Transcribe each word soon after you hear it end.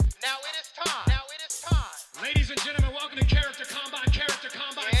Now it is time. Now it is time. Ladies and gentlemen, welcome to Character Combine. Character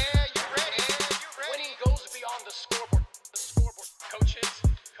Combine. Yeah, you ready? Winning goes beyond the scoreboard. Coaches,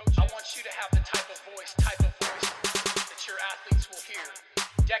 I want you to have the type of voice that your athletes will hear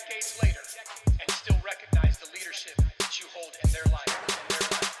decades later and still recognize the leadership that you hold in their life.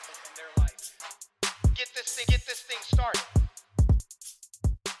 Get this thing started.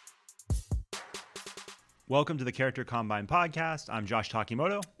 Welcome to the Character Combine podcast. I'm Josh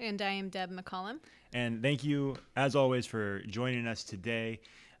Takimoto. And I am Deb McCollum. And thank you, as always, for joining us today.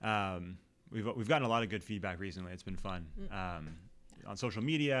 We've gotten a lot of good feedback recently. It's been fun on social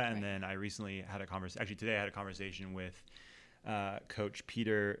media. And then I recently had a conversation. Actually, today I had a conversation with Coach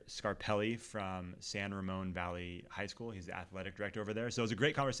Peter Scarpelli from San Ramon Valley High School. He's the athletic director over there. So it was a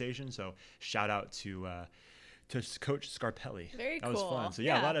great conversation. So shout out to Coach Scarpelli. Very cool. That was fun. So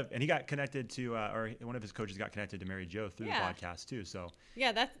yeah, and he got connected to, or one of his coaches got connected to Mary Jo through the podcast too. So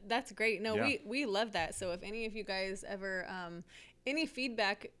yeah, that's great. No, we love that. So if any of you guys ever, any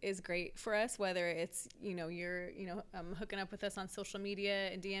feedback is great for us, whether it's, you're hooking up with us on social media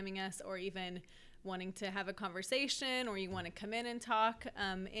and DMing us, or even wanting to have a conversation, or you want to come in and talk,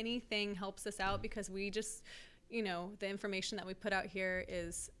 anything helps us out, because we just, the information that we put out here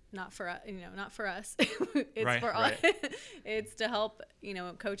is not for us, it's for us. It's to help,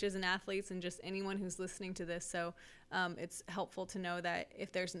 coaches and athletes and just anyone who's listening to this. So it's helpful to know that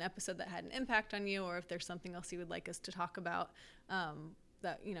if there's an episode that had an impact on you, or if there's something else you would like us to talk about,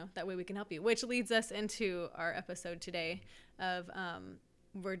 that way we can help you, which leads us into our episode today of,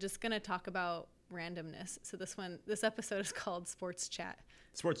 we're just going to talk about randomness. So this episode is called Sports Chat.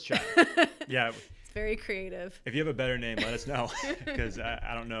 Sports Chat. Yeah. It's very creative. If you have a better name, let us know, because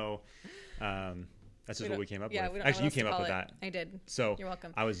I don't know. That's just what we came up with. Actually, you came up with that. I did. So you're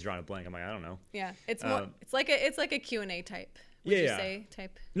welcome. I was drawing a blank. I'm like, I don't know. Yeah, it's more. It's like a Q&A type. Would you say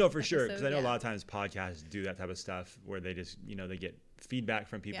type? No, for sure. Because I know a lot of times podcasts do that type of stuff where they just they get feedback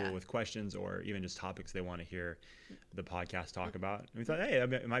from people with questions, or even just topics they want to hear the podcast talk about. And we thought, hey,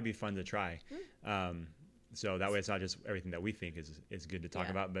 it might be fun to try. So that way it's not just everything that we think is good to talk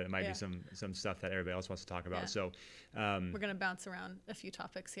about, but it might be some stuff that everybody else wants to talk about. So we're going to bounce around a few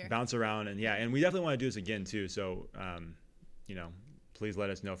topics here. And we definitely want to do this again too. So, please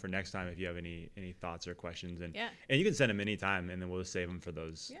let us know for next time if you have any thoughts or questions, and you can send them anytime, and then we'll just save them for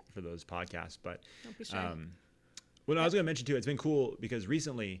those podcasts. But don't be shy. I was going to mention too, it's been cool because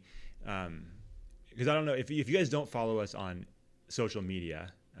recently, because I don't know if you guys don't follow us on social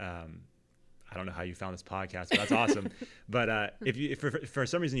media, I don't know how you found this podcast, but that's awesome. But if for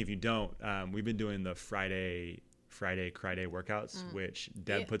some reason, if you don't, we've been doing the Friday workouts, which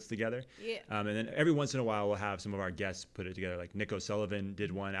Deb puts together. Yeah. And then every once in a while, we'll have some of our guests put it together. Like Nick O'Sullivan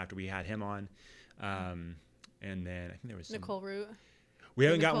did one after we had him on. And then I think there was Nicole Root. We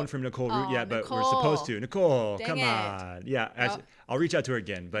haven't got one from Nicole Root yet, but we're supposed to. Nicole, come on. Yeah, actually, I'll reach out to her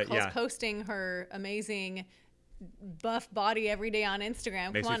again. But Nicole's posting her amazing buff body every day on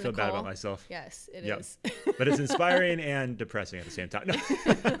Instagram. Makes me feel bad about myself. Yes, it is. But it's inspiring and depressing at the same time. No.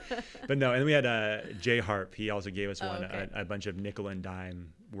 But no, and then we had Jay Harp. He also gave us a bunch of nickel and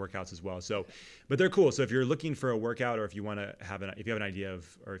dime workouts as well. So, but they're cool. So if you're looking for a workout, or if you want to if you have an idea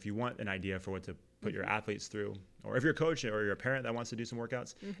or if you want an idea for what to put your athletes through, or if you're a coach or you're a parent that wants to do some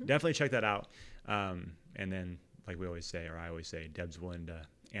workouts, definitely check that out. And then, like we always say, or I always say, Deb's willing to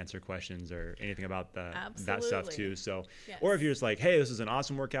answer questions or anything about that stuff too. So, or if you're just like, hey, this is an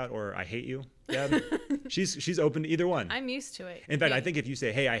awesome workout, or I hate you, Deb, she's open to either one. I'm used to it. In fact, I think if you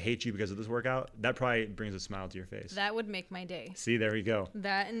say, hey, I hate you because of this workout, that probably brings a smile to your face. That would make my day. See, there we go.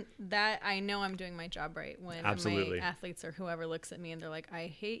 That I know I'm doing my job right when my athletes or whoever looks at me and they're like, I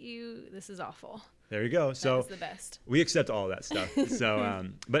hate you. This is awful. There you go. So that is the best. We accept all that stuff. So,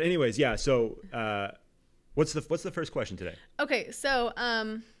 but anyways, yeah. So, what's the first question today? Okay, so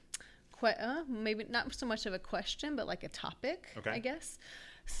maybe not so much of a question, but like a topic, I guess.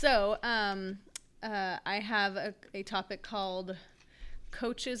 So I have a topic called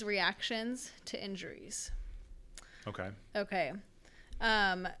coaches' reactions to injuries. Okay.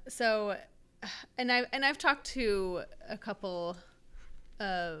 So, and I've talked to a couple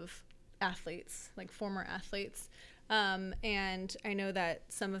of athletes, like former athletes, and I know that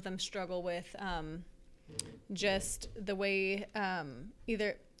some of them struggle with just the way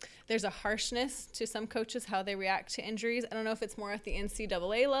either there's a harshness to some coaches how they react to injuries. I don't know if it's more at the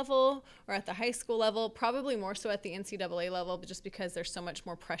NCAA level or at the high school level, probably more so at the NCAA level, but just because there's so much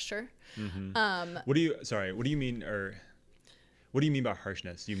more pressure. What do you mean by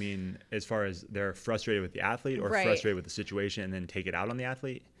harshness? You mean as far as they're frustrated with the athlete, or frustrated with the situation and then take it out on the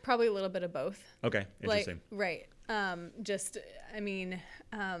athlete? Probably a little bit of both. Okay, interesting. Right.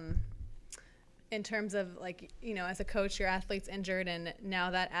 In terms of like, you know, as a coach, your athlete's injured and now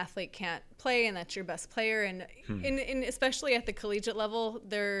that athlete can't play and that's your best player. And especially at the collegiate level,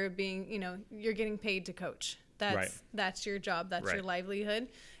 they're being, you know, you're getting paid to coach. That's your job. That's your livelihood.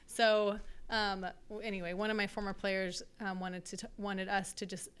 So anyway, one of my former players wanted us to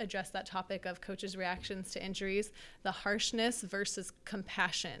just address that topic of coaches' reactions to injuries, the harshness versus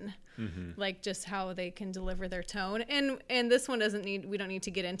compassion, like just how they can deliver their tone. And this one we don't need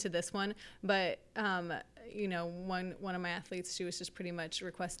to get into this one, but you know, one of my athletes, she was just pretty much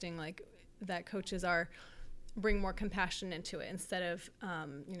requesting like that coaches bring more compassion into it instead of,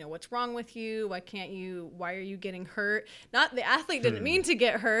 you know, what's wrong with you? Why are you getting hurt? Not the athlete didn't mean to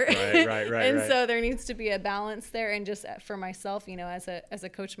get hurt. Right. So there needs to be a balance there. And just for myself, you know, as a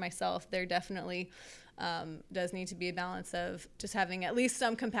coach myself, there definitely does need to be a balance of just having at least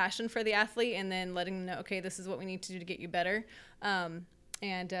some compassion for the athlete and then letting them know, okay, this is what we need to do to get you better. And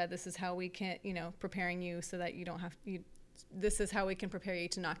this is how we can, you know, preparing you so that you don't have, this is how we can prepare you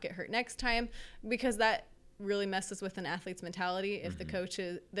to not get hurt next time, because that really messes with an athlete's mentality. If the coach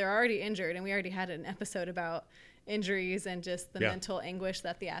they're already injured, and we already had an episode about injuries and just the mental anguish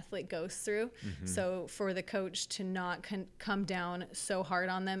that the athlete goes through. So for the coach to not come down so hard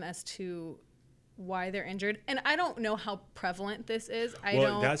on them as to why they're injured. And I don't know how prevalent this is. I'm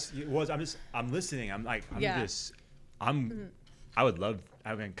listening. I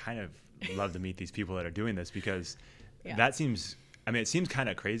would kind of love to meet these people that are doing this, because that seems, I mean, it seems kind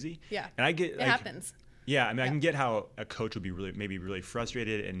of crazy. Yeah. And I get, it happens. Yeah, I mean, I can get how a coach would be really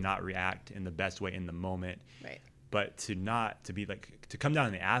frustrated and not react in the best way in the moment. Right. But to come down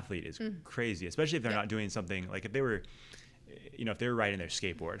on the athlete is crazy, especially if they're not doing something like if they were riding their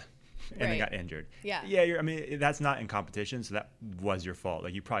skateboard and they got injured. Yeah. Yeah, I mean, that's not in competition, so that was your fault.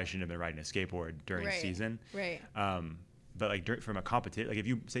 Like, you probably shouldn't have been riding a skateboard during the season. Right. But like from a competition, like if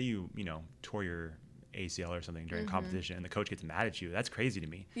you say you tore your ACL or something during competition and the coach gets mad at you, that's crazy to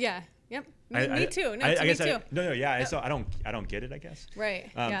me. Yeah. Yep. Me too. No, me too. Yeah. Yep. So I don't get it, I guess. Right.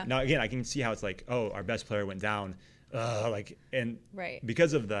 Now again, I can see how it's like, oh, our best player went down,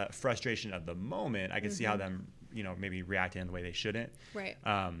 because of the frustration of the moment, I can see how them, maybe reacting in the way they shouldn't. Right.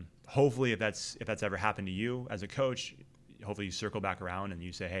 Hopefully, if that's ever happened to you as a coach, hopefully you circle back around and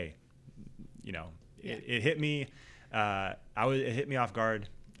you say, hey, it hit me. It hit me off guard,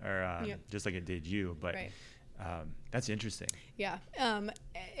 or just like it did you, but. Right. That's interesting. Yeah.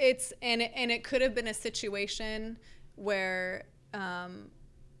 It could have been a situation where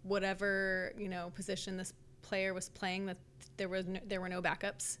whatever, position this player was playing, that there were no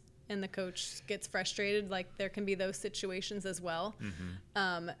backups and the coach gets frustrated. Like, there can be those situations as well.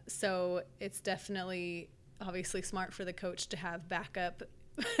 So it's definitely obviously smart for the coach to have backup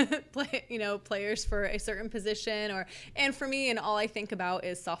players for a certain position, and for me, and all I think about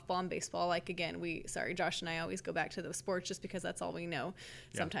is softball and baseball. Like, again, Josh and I always go back to those sports just because that's all we know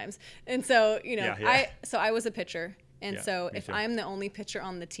sometimes. And so, I was a pitcher. And so if I'm the only pitcher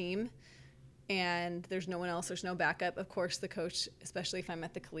on the team and there's no one else, there's no backup, of course the coach, especially if I'm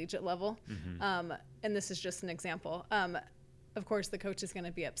at the collegiate level, and this is just an example, of course the coach is going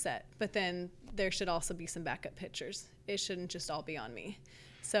to be upset, but then there should also be some backup pitchers. It shouldn't just all be on me.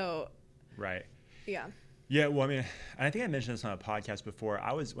 So, right. Yeah. Yeah. Well, I mean, I think I mentioned this on a podcast before.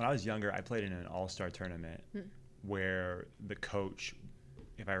 When I was younger, I played in an all-star tournament where the coach,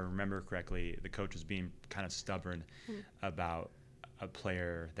 if I remember correctly, the coach was being kind of stubborn about a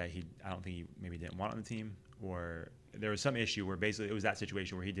player that I don't think he maybe didn't want on the team, or there was some issue where basically it was that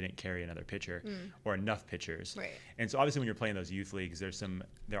situation where he didn't carry another pitcher or enough pitchers. Right. And so obviously when you're playing those youth leagues, there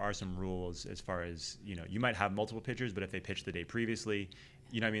are some rules as far as, you might have multiple pitchers, but if they pitched the day previously,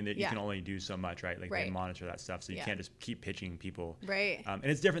 you can only do so much, right? Like they monitor that stuff. So you can't just keep pitching people. Right. And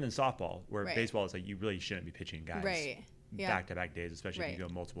it's different than softball, where baseball is like, you really shouldn't be pitching guys back-to-back days, especially if you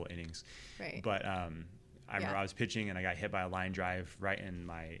go multiple innings. Right. But I remember I was pitching and I got hit by a line drive right in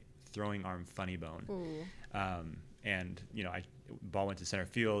my throwing arm funny bone. Ooh. And ball went to center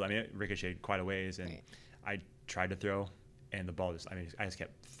field. I mean, it ricocheted quite a ways, and I tried to throw, and the ball I just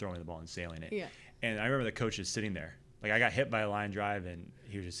kept throwing the ball and sailing it. Yeah. And I remember the coach is sitting there, like I got hit by a line drive, and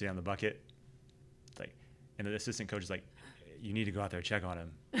he was just sitting on the bucket, like, and the assistant coach is like, "You need to go out there and check on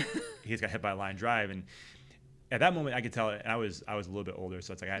him. He's got hit by a line drive." And at that moment, I could tell, and I was a little bit older,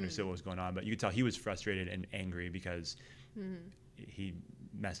 so it's like I understood what was going on, but you could tell he was frustrated and angry because he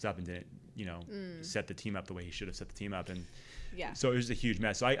messed up and didn't set the team up the way he should have set the team up, and so it was a huge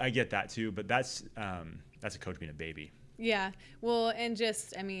mess. So I get that too, but that's a coach being a baby. Yeah. Well, and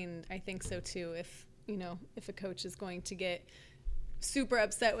just, I mean, I think so too. If a coach is going to get super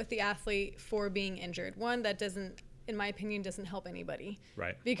upset with the athlete for being injured. One, that doesn't, in my opinion, doesn't help anybody.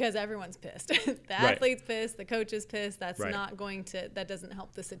 Right. Because everyone's pissed. The athlete's pissed, the coach is pissed. That's not going to, that doesn't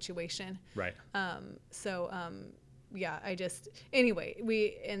help the situation. Right. Yeah, I just, anyway,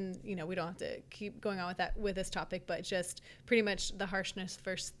 we don't have to keep going on with this topic, but just pretty much the harshness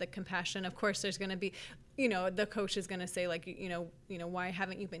versus the compassion. Of course, there's going to be, the coach is going to say, like, why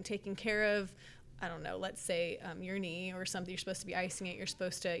haven't you been taking care of, I don't know, let's say your knee or something, you're supposed to be icing it, you're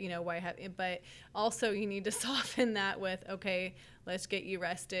supposed to, why have, but also you need to soften that with, okay, let's get you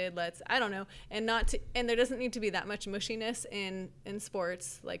rested, I don't know, and there doesn't need to be that much mushiness in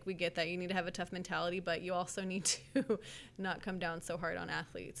sports. Like, we get that you need to have a tough mentality, but you also need to not come down so hard on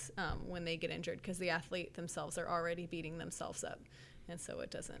athletes when they get injured, because the athlete themselves are already beating themselves up, and so it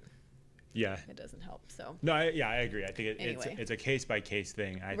doesn't help. So no, I agree. I think it's a case by case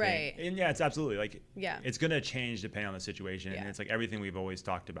thing. I think, and yeah, it's absolutely like, it's going to change depending on the situation. And it's like everything we've always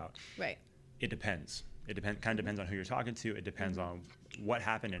talked about. Right. It depends. Kind of depends on who you're talking to. It depends on what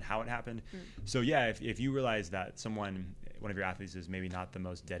happened and how it happened. So yeah, if you realize that one of your athletes is maybe not the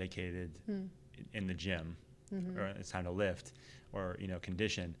most dedicated in the gym, or it's time to lift, or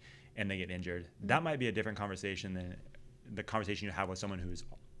condition, and they get injured, that might be a different conversation than the conversation you have with someone who's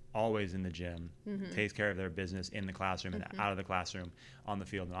always in the gym, takes care of their business in the classroom and out of the classroom, on the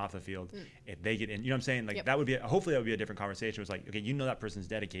field and off the field. If they get in, what I'm saying? Like, that would be, hopefully that would be a different conversation. It was like, okay, that person's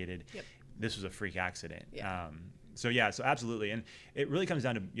dedicated. This was a freak accident. So absolutely. And it really comes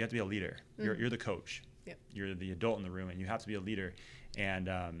down to, you have to be a leader. You're the coach. You're the adult in the room, and you have to be a leader. And,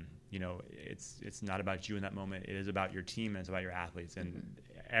 it's not about you in that moment. It is about your team, and it's about your athletes. And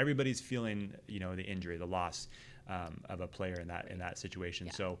everybody's feeling, the injury, the loss of a player in that situation.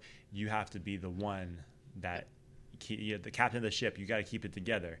 So you have to be the one that the captain of the ship. You got to keep it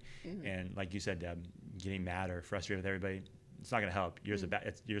together. And like you said, Deb, getting mad or frustrated with everybody, it's not going to help. You're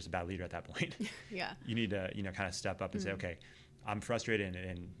just a bad leader at that point. You need to kind of step up and say, okay, I'm frustrated,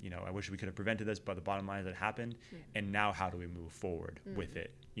 and I wish we could have prevented this, but the bottom line is it happened, and now how do we move forward with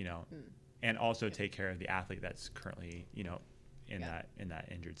it? And also take care of the athlete that's currently in that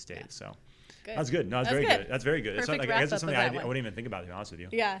injured state. So. Good. That's good. No, that's very good. That's very good. It's I guess it's something I wouldn't even think about, to be honest with you.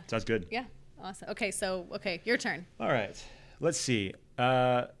 Yeah. So that's good. Yeah. Awesome. Okay, your turn. All right. Let's see.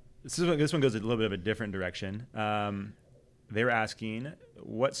 This one goes a little bit of a different direction. They were asking,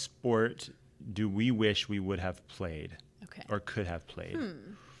 what sport do we wish we would have played? Okay. Or could have played?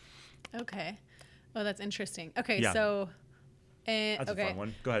 Okay. Oh, that's interesting. Okay, so... That's a fun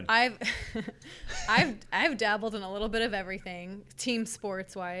one. Go ahead. I've dabbled in a little bit of everything, team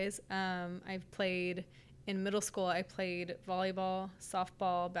sports wise. I've played in middle school. I played volleyball,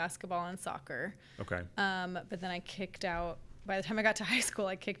 softball, basketball, and soccer. Okay. But then I kicked out. By the time I got to high school,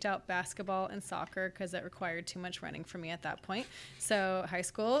 I kicked out basketball and soccer because it required too much running for me at that point. So high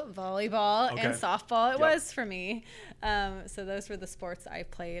school, volleyball, and softball was for me. So those were the sports I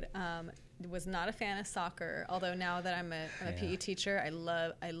played. Was not a fan of soccer, although now that I'm a PE teacher, I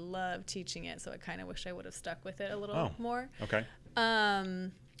love teaching it. So I kind of wish I would have stuck with it a little more. Okay.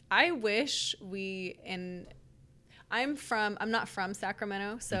 I wish I'm not from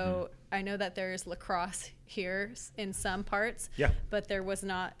Sacramento, so I know that there's lacrosse here in some parts. Yeah. But there was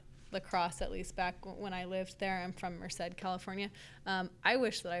not lacrosse, at least back when I lived there. I'm from Merced, California. I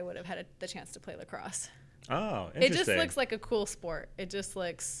wish that I would have had the chance to play lacrosse. Oh, interesting. It just looks like a cool sport. It looks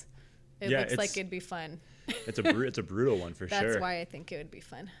like it'd be fun. It's a brutal one for sure. That's why I think it would be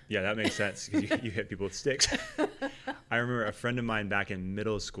fun. Yeah, that makes sense, because you hit people with sticks. I remember a friend of mine back in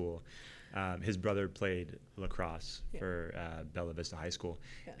middle school, his brother played lacrosse for Bella Vista High School.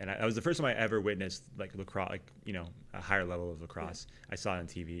 Yeah. And that was the first time I ever witnessed like lacrosse, a higher level of lacrosse. Yeah. I saw it on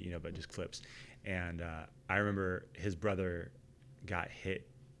TV, but just clips. And I remember his brother got hit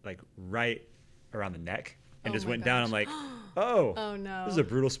like right around the neck and just went down. I'm like, oh no, this is a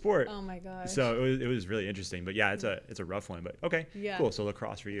brutal sport. Oh my gosh. So it was really interesting. But yeah, it's a rough one. But okay, cool. So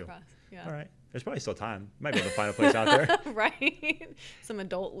lacrosse for you. Lacrosse, yeah. All right. There's probably still time. Might be able to find a place out there. Right. Some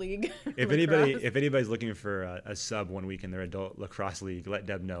adult league. If anybody's looking for a sub one week in their adult lacrosse league, let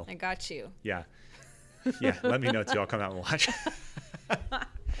Deb know. I got you. Yeah. Yeah. Let me know too. I'll come out and watch.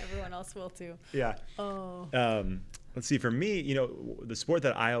 Everyone else will too. Yeah. Oh. Let's see. For me, the sport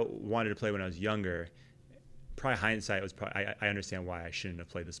that I wanted to play when I was younger, probably hindsight was I understand why I shouldn't have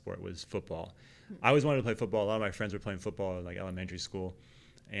played the sport, was football. I always wanted to play football. A lot of my friends were playing football in like elementary school,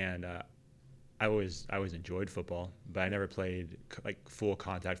 and I always enjoyed football, but I never played like full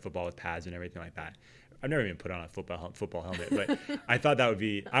contact football with pads and everything like that. I've never even put on a football helmet, but I always thought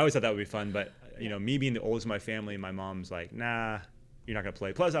that would be fun. But me being the oldest in my family, my mom's like, nah, you're not gonna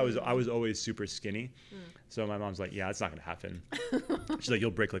play. Plus, I was always super skinny, so my mom's like, yeah, it's not gonna happen. She's like,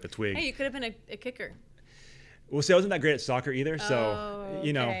 you'll break like a twig. Hey, you could have been a kicker. Well, see, I wasn't that great at soccer either, so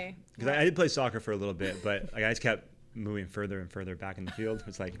you know, okay. because I did play soccer for a little bit, but like, I just kept moving further and further back in the field.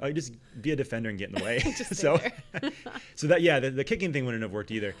 It's like, oh, you just be a defender and get in the way. so that, yeah, the kicking thing wouldn't have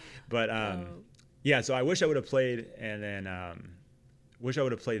worked either. But yeah, so I wish I would have played, and then wish I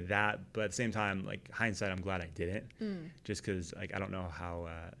would have played that. But at the same time, like, hindsight, I'm glad I didn't, just because like I don't know how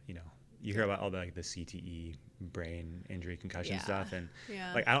you know, you hear about all the like the CTE, brain injury, concussion stuff, and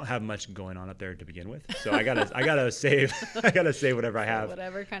like I don't have much going on up there to begin with, so I gotta save whatever I have.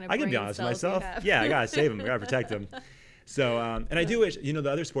 Whatever kind of I can be honest with myself. Yeah, I gotta save them. I gotta protect them. So and I do wish, you know,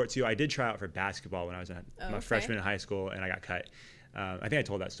 the other sports too. I did try out for basketball when I was my freshman in high school, and I got cut. I think I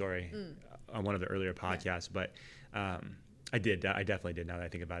told that story on one of the earlier podcasts, but I definitely did now that I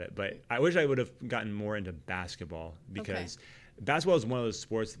think about it. But I wish I would have gotten more into basketball, because basketball is one of those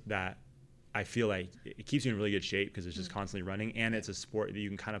sports that I feel like it keeps you in really good shape, because it's just constantly running, and it's a sport that you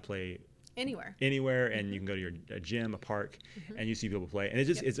can kind of play anywhere, and you can go to a gym, a park, and you see people play, and it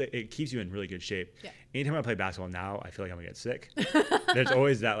just it keeps you in really good shape. Anytime I play basketball now, I feel like I'm gonna get sick. There's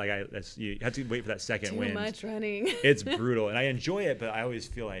always that, like, you have to wait for that second wind. Too much running. It's brutal, and I enjoy it, but I always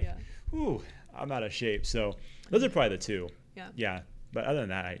feel like, ooh, I'm out of shape. So those are probably the two. Yeah. But other than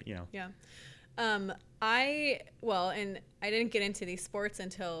that, you know. Yeah. And I didn't get into these sports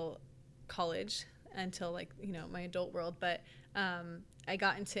until college, until like, you know, my adult world, but I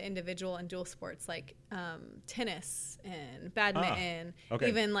got into individual and dual sports like tennis and badminton,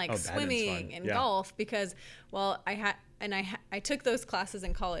 even like swimming and golf, because I took those classes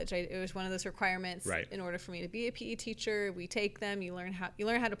in college. It was one of those requirements in order for me to be a PE teacher. We take them, you learn how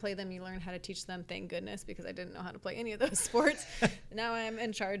to play them, you learn how to teach them. Thank goodness, because I didn't know how to play any of those sports. Now I'm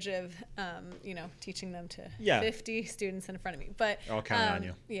in charge of you know, teaching them to 50 students in front of me. But I'll count on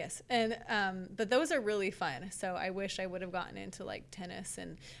you. Yes, and but those are really fun. So I wish I would have gotten into like tennis,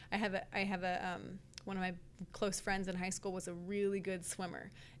 and I have a one of my close friends in high school was a really good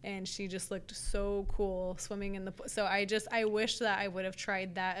swimmer, and she just looked so cool swimming in the pool. So I wish that I would have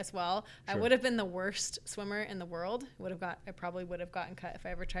tried that as well. Sure. I would have been the worst swimmer in the world. I probably would have gotten cut if I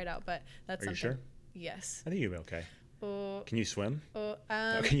ever tried out, but that's something. Are you sure? Yes. I think you'll be okay. Can you swim?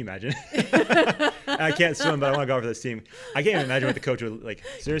 Can you imagine? I can't swim, but I want to go over this team. I can't even imagine what the coach would like.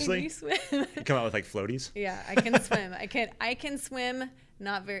 Seriously? Can you swim? You come out with like floaties? Yeah, I can swim. I can swim.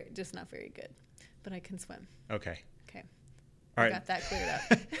 Not very good, but I can swim. Okay. All right. I got that cleared up.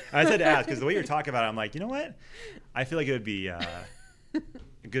 I just had to ask, because the way you're talking about it, I'm like, you know what? I feel like it would be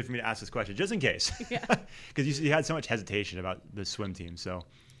good for me to ask this question, just in case. Yeah. Because you had so much hesitation about the swim team, so.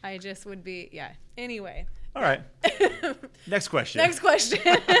 I just would be, Anyway. All right. Next question. Okay.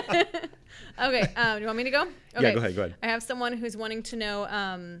 Do you want me to go? Okay. Yeah, go ahead. I have someone who's wanting to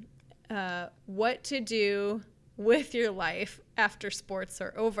know what to do with your life after sports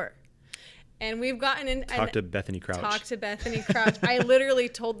are over. And we've gotten in. Talk to Bethany Crouch. I literally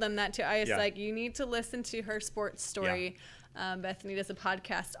told them that too. I was like, you need to listen to her sports story. Bethany does a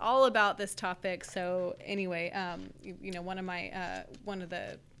podcast all about this topic. So anyway, you know, one of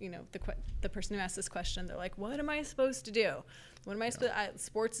the, you know, the person who asked this question, they're like, what am I supposed to do? What am I supposed to,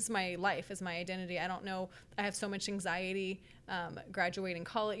 sports is my life, is my identity. I don't know. I have so much anxiety, graduating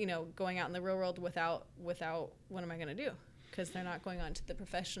college, you know, going out in the real world without, what am I going to do? Because they're not going on to the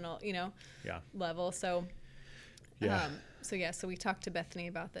professional, you know, level. So, so we talked to Bethany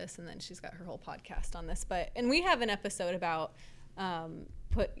about this, and then she's got her whole podcast on this. And we have an episode about I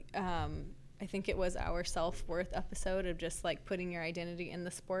think it was our self-worth episode of just like putting your identity in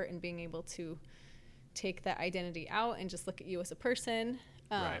the sport and being able to take that identity out and just look at you as a person.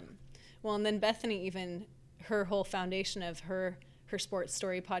 Well, and then Bethany, even her whole foundation of her sports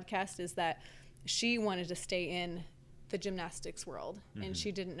story podcast is that she wanted to stay in the gymnastics world, and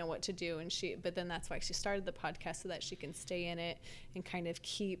she didn't know what to do, but then that's why she started the podcast, so that she can stay in it and kind of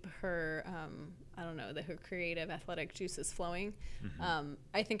keep her her creative athletic juices flowing.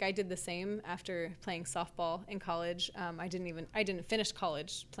 I think I did the same after playing softball in college. I didn't finish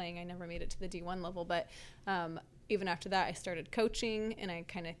college playing. I never made it to the D1 level, but even after that I started coaching, and I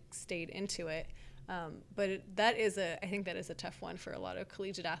kind of stayed into it. But I think that is a tough one for a lot of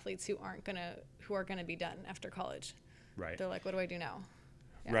collegiate athletes who are gonna be done after college. Right. They're like, what do I do now?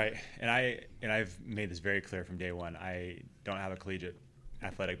 Yeah. Right. And I've made this very clear from day one. I don't have a collegiate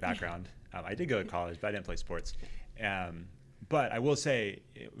athletic background. I did go to college, but I didn't play sports. But I will say,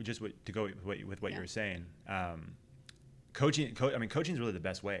 to go with what you were saying, coaching is really the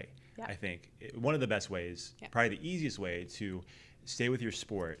best way. Yeah. I think one of the best ways, probably the easiest way to stay with your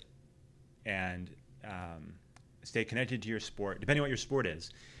sport and stay connected to your sport, depending on what your sport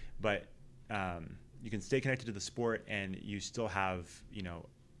is. But you can stay connected to the sport, and you still have, you know,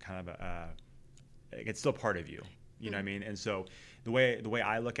 kind of it's still part of you. You know what I mean? And so the way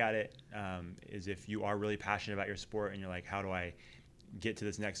I look at it is, if you are really passionate about your sport and you're like, how do I get to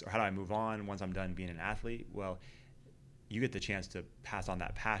this next, or how do I move on once I'm done being an athlete? Well, you get the chance to pass on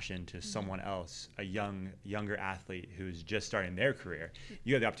that passion to someone else, a younger athlete who's just starting their career.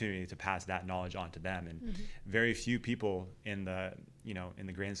 You have the opportunity to pass that knowledge on to them. And very few people in the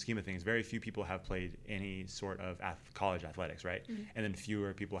grand scheme of things, very few people have played any sort of college athletics, right? And then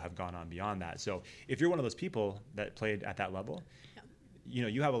fewer people have gone on beyond that. So if you're one of those people that played at that level, you know,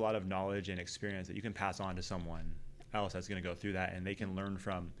 you have a lot of knowledge and experience that you can pass on to someone else that's going to go through that, and they can learn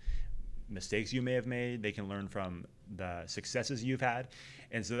from mistakes you may have made. They can learn from the successes you've had.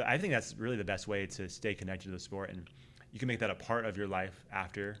 And so I think that's really the best way to stay connected to the sport. And you can make that a part of your life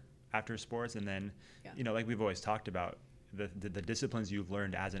after sports. And then, you know, like we've always talked about, the disciplines you've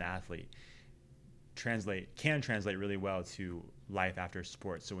learned as an athlete can translate really well to life after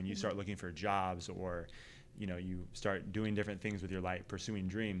sports. So when you start looking for jobs, or, you know, you start doing different things with your life, pursuing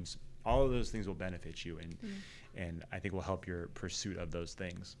dreams, all of those things will benefit you, and I think will help your pursuit of those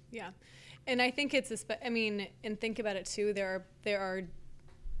things. Yeah. And I think and think about it too. There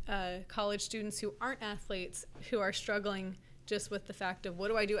are college students who aren't athletes who are struggling just with the fact of, what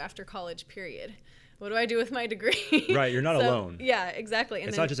do I do after college, period? What do I do with my degree? Right. You're not alone. Yeah, exactly. And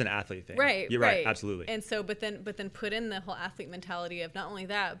it's not just an athlete thing. Right. You're right. Absolutely. And so, but then put in the whole athlete mentality of, not only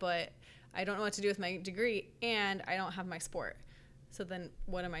that, but I don't know what to do with my degree, and I don't have my sport. So then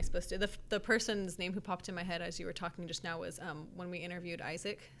what am I supposed to do? The person's name who popped in my head as you were talking just now was when we interviewed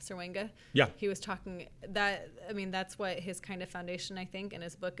Isaac Serwenga. Yeah. He was talking that's what his kind of foundation, I think, and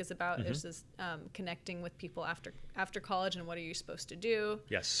his book is about, is this connecting with people after college, and what are you supposed to do?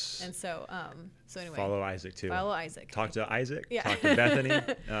 Yes. And so anyway. Follow Isaac too. Follow Isaac. Talk to Isaac. Yeah. Talk to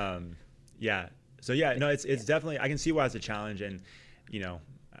Bethany. Yeah. So yeah, no, it's definitely, I can see why it's a challenge. And, you know,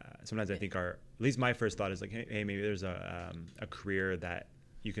 sometimes I think at least my first thought is like, hey, maybe there's a career that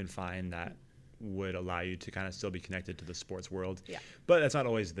you can find that would allow you to kind of still be connected to the sports world. Yeah. But that's not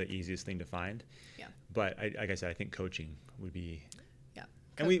always the easiest thing to find. Yeah. But like I said, I think coaching would be. Yeah.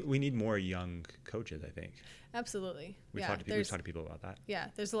 And we need more young coaches, I think. Absolutely. We've talked to people about that. Yeah.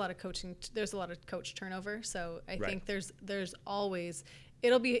 There's a lot of coaching. There's a lot of coach turnover. So I think there's always,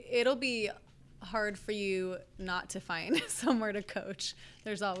 it'll be hard for you not to find somewhere to coach.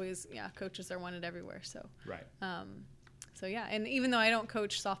 There's always, coaches are wanted everywhere. So right. So yeah, and even though I don't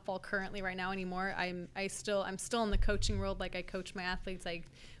coach softball currently right now anymore, I'm still in the coaching world. Like, I coach my athletes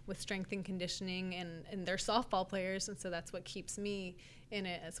with strength and conditioning, and they're softball players, and so that's what keeps me in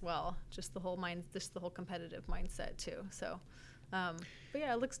it as well. Just the whole competitive mindset too. So, but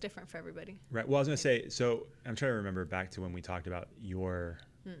yeah, it looks different for everybody. Right. Well, I was gonna say, so I'm trying to remember back to when we talked about your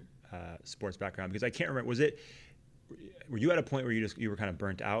sports background, because I can't remember. Were you at a point where you were kind of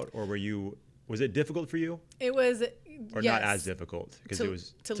burnt out, or was it difficult for you? It was, or not as difficult, because it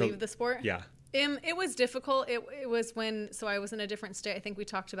was to leave the sport. Yeah. It was difficult. It was so I was in a different state. I think we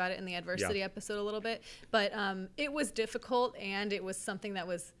talked about it in the adversity episode a little bit, but it was difficult, and it was something that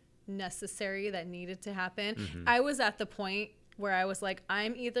was necessary, that needed to happen. Mm-hmm. I was at the point where I was like,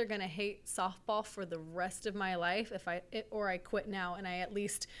 I'm either going to hate softball for the rest of my life or I quit now, and I at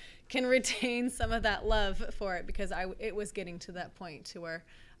least can retain some of that love for it, because it was getting to that point to where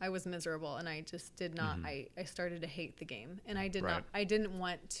I was miserable, and I just did not, I started to hate the game, and I didn't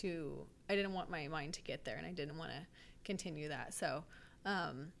want my mind to get there, and I didn't want to continue that. So,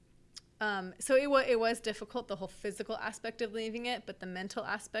 so it was difficult, the whole physical aspect of leaving it, but the mental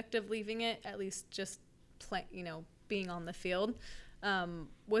aspect of leaving it, at least just being on the field,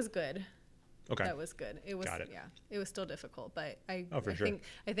 was good. Okay. That was good. It was, it was still difficult, but I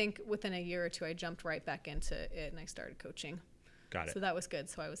think within a year or two, I jumped right back into it, and I started coaching. Got it. So that was good.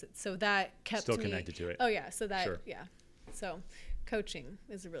 So that kept still connected to it. Oh yeah. So that, So coaching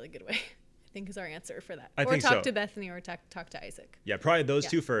is a really good way, I think, is our answer for that. Or talk to Bethany, or talk to Isaac. Yeah. Probably those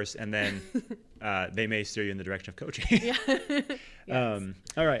two first, and then they may steer you in the direction of coaching. Yeah. Yes.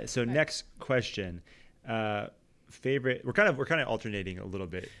 All right. So next question, favorite, we're kind of alternating a little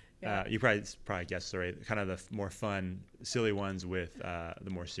bit. Yeah. You probably guessed already, kind of the more fun, silly ones with the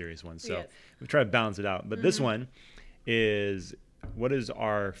more serious ones. So we try to balance it out. But this one is, what is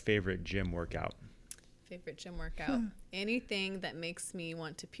our favorite gym workout? Favorite gym workout? Anything that makes me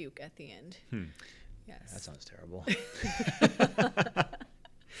want to puke at the end. Yes. That sounds terrible.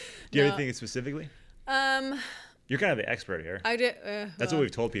 Do you have anything specifically? You're kind of the expert here. I did. That's what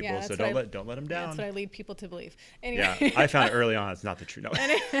we've told people. Yeah, so don't let them down. That's what I lead people to believe. Anyway. Yeah, I found early on it's not the truth. No.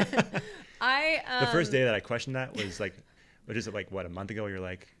 The first day that I questioned that was like, a month ago? You're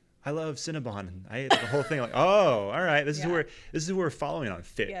like, I love Cinnabon. And I ate the whole thing. Like, oh, all right. This is who we're following on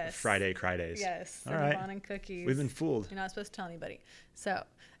Fit Fridays. Yes, all Cinnabon right. and cookies. We've been fooled. You're not supposed to tell anybody. So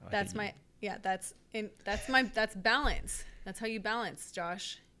that's balance. That's how you balance,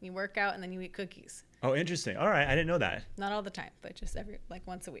 Josh. You work out and then you eat cookies. Oh, interesting. All right, I didn't know that. Not all the time, but just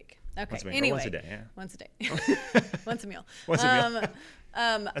once a week. Okay. Once a week. Anyway, once a day. Yeah. Once a day. Once a meal. Once a meal.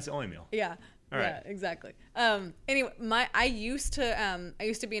 That's the only meal. Yeah. All yeah, right. exactly. Anyway, I used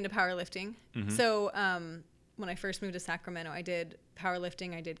to be into powerlifting. Mm-hmm. So when I first moved to Sacramento, I did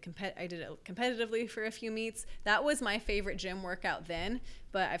powerlifting. I did it competitively for a few meets. That was my favorite gym workout then,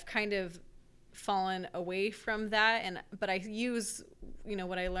 but I've kind of fallen away from that. But I use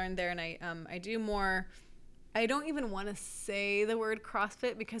what I learned there, and I do more. I don't even want to say the word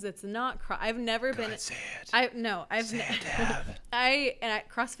CrossFit because it's not. I've never been. Say it. At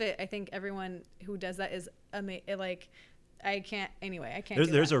CrossFit, I think everyone who does that is amazing. Like, I can't. Anyway, I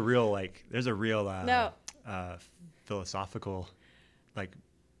can't. There's a real philosophical, like,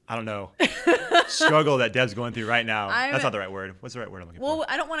 I don't know, struggle that Deb's going through right now. That's not the right word. What's the right word I'm looking for? Well,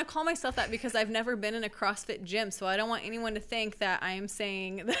 I don't want to call myself that because I've never been in a CrossFit gym. So I don't want anyone to think that I am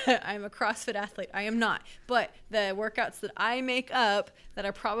saying that I'm a CrossFit athlete. I am not. But the workouts that I make up that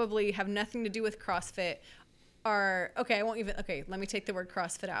are probably have nothing to do with CrossFit are, let me take the word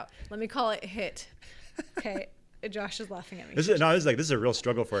CrossFit out. Let me call it HIIT. Okay. Josh is laughing at me. This is a real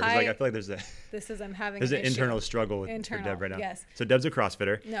struggle for her. I feel like there's I'm having an internal struggle for Deb right now. Yes. So Deb's a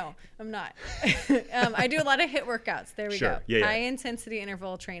CrossFitter. No, I'm not. I do a lot of HIIT workouts. There we go. Yeah. High intensity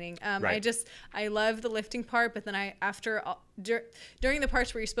interval training. Right. I love the lifting part, but then during the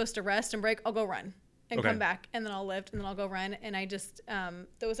parts where you're supposed to rest and break, I'll go run and come back, and then I'll lift, and then I'll go run. And I just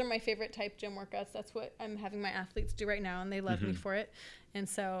those are my favorite type gym workouts. That's what I'm having my athletes do right now, and they love me for it. And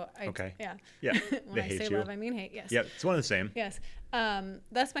so yeah. When I say love, I mean hate. Yes. Yeah, it's one of the same. Yes.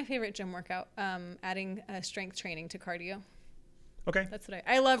 That's my favorite gym workout. Adding strength training to cardio. Okay. That's what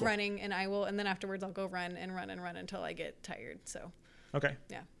I love running, and and then afterwards I'll go run until I get tired. So. Okay.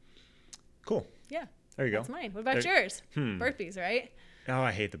 Yeah. Cool. Yeah. There you go. That's mine. What about yours? Burpees, right? Oh,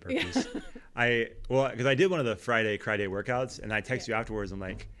 I hate the burpees. Because I did one of the Friday workouts, and I text you afterwards. I'm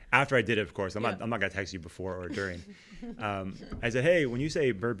like, after I did it, of course, I'm not gonna text you before or during. I said, hey, when you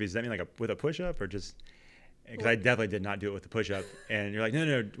say burpees, does that mean like with a push-up or just? Because I definitely did not do it with the push-up, and you're like,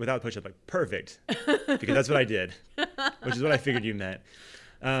 no, without push-up, like perfect, because that's what I did, which is what I figured you meant.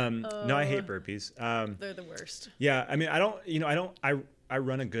 No, I hate burpees. They're the worst. Yeah, I mean, I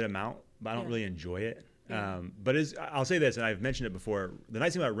run a good amount, but I don't really enjoy it. Yeah. But I'll say this, and I've mentioned it before. The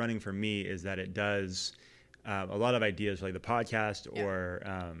nice thing about running for me is that it does a lot of ideas for like the podcast or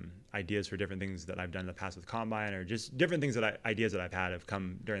ideas for different things that I've done in the past with Combine, or just different things ideas that I've had have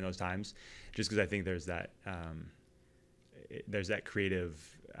come during those times. Just because I think there's that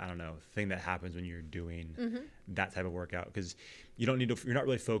creative, I don't know, thing that happens when you're doing that type of workout, because you're not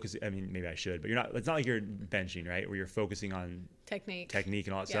really focused. I mean, maybe I should, but it's not like you're benching, right? Where you're focusing on technique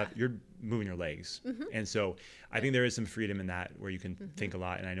and all that stuff. You're moving your legs. And so I think there is some freedom in that where you can think a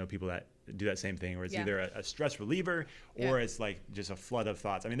lot. And I know people that do that same thing, where it's either a stress reliever or it's like just a flood of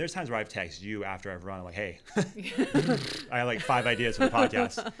thoughts. I mean, there's times where I've texted you after I've run, I'm like, hey, I have like 5 ideas for the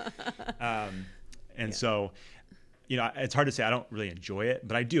podcast. So, it's hard to say I don't really enjoy it,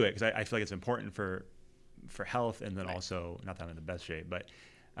 but I do it because I feel like it's important for health, and then also, not that I'm in the best shape, but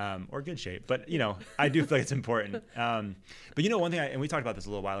or good shape, but I do feel like it's important. But one thing, and we talked about this a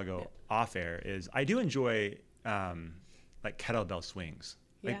little while ago off air, is I do enjoy like kettlebell swings.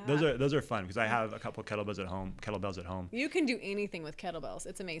 Like those are fun because I have a couple kettlebells at home. You can do anything with kettlebells.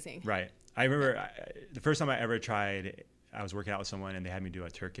 It's amazing. Right. I remember the first time I ever tried, I was working out with someone and they had me do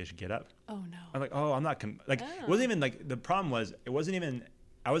a Turkish get up. Oh no. I'm like, I'm not it wasn't even like, the problem was I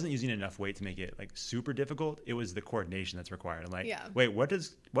wasn't using enough weight to make it like super difficult. It was the coordination that's required. I'm like, wait, what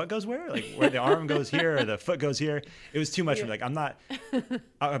goes where? Like where the arm goes here or the foot goes here. It was too much for me. Like I'm not,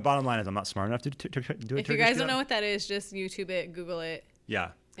 bottom line is I'm not smart enough to do a Turkish get up. If you guys don't know what that is, just YouTube it, Google it.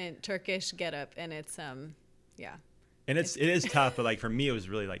 Yeah. And Turkish get up, and it's yeah. And it is tough, but like for me, it was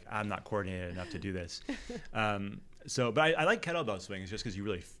really like I'm not coordinated enough to do this. But I like kettlebell swings just because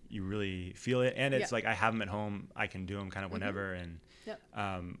you really feel it, and it's like I have them at home. I can do them kind of whenever, and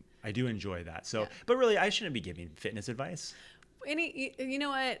I do enjoy that. So, but really, I shouldn't be giving fitness advice. You know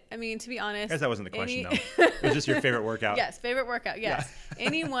what? I mean, to be honest, I guess that wasn't the question though. It was just your favorite workout. Yes, favorite workout. Yes,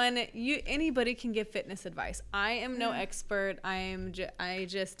 anybody can give fitness advice. I am no expert. I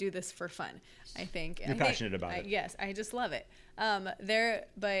just do this for fun. I think you're passionate about it. Yes, I just love it.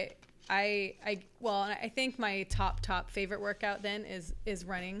 But I think my top favorite workout then is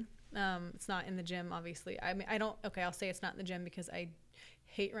running. It's not in the gym, obviously. I mean, I'll say it's not in the gym because I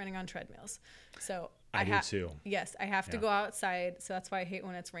hate running on treadmills. So I do too. Yes, I have to go outside. So that's why I hate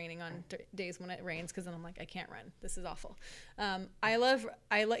when it's raining on days when it rains, because then I'm like, I can't run. This is awful. I love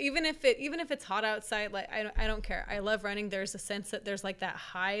even if it's hot outside, like I don't care. I love running. There's a sense that there's like that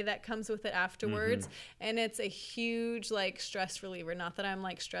high that comes with it afterwards, and it's a huge like stress reliever. Not that I'm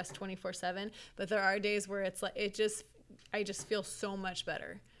like stressed 24/7, but there are days where it's like I just feel so much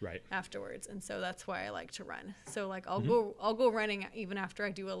better afterwards, and so that's why I like to run. So like I'll go running even after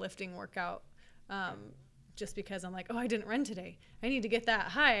I do a lifting workout, just because I'm like, oh, I didn't run today. I need to get that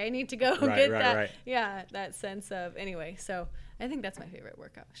high. I need to go get that. Right. Yeah, that sense of anyway. So I think that's my favorite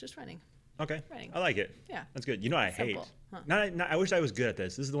workout. It's just running. Okay, running. I like it. Yeah, that's good. You know what I hate? Not, I wish I was good at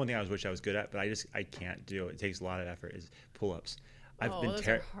this. This is the one thing I wish I was good at, but I can't do it. It takes a lot of effort. Is pull-ups. I've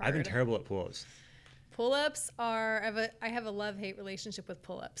been terrible at pull-ups. Pull-ups I have a love-hate relationship with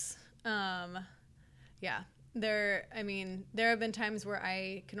pull-ups. Yeah. There have been times where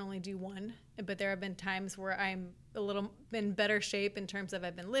I can only do one, but there have been times where I'm a little in better shape in terms of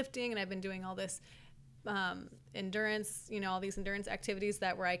I've been lifting and I've been doing all this endurance, all these endurance activities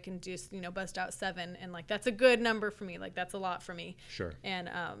where I can just, bust out 7, and like that's a good number for me. Like that's a lot for me. Sure. And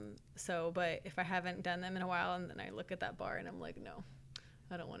but if I haven't done them in a while, and then I look at that bar and I'm like, no,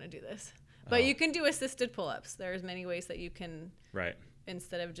 I don't want to do this. But you can do assisted pull-ups. There's many ways that you can,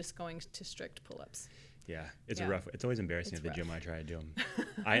 instead of just going to strict pull-ups. Yeah, it's always embarrassing at the gym when I try to do them.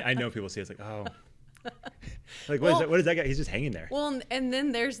 I know people see it's like, oh, like what is that guy? He's just hanging there. Well, and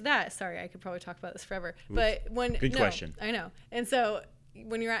then there's that. Sorry, I could probably talk about this forever. Oops. But good question. I know. And so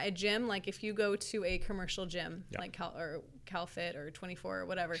when you're at a gym, like if you go to a commercial gym, like CalFit or 24 or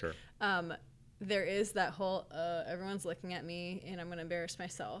whatever, sure. There is that whole everyone's looking at me and I'm going to embarrass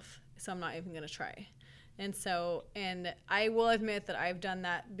myself, so I'm not even going to try. And I will admit that I've done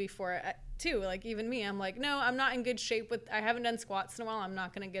that before too. Like even me, I'm like, no, I'm not in good shape I haven't done squats in a while. I'm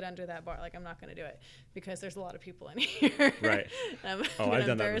not going to get under that bar. Like I'm not going to do it because there's a lot of people in here. Right. I've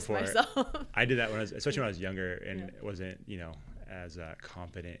done that before. Myself. I did that especially when I was younger and wasn't, as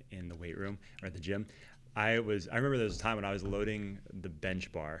competent in the weight room or at the gym. I remember there was a time when I was loading the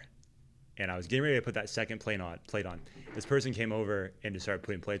bench bar and I was getting ready to put that second plate on. This person came over and just started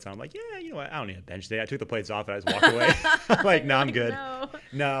putting plates on. I'm like, yeah, you know what? I don't need a bench today. I took the plates off and I just walked away. I'm like, no, I'm good.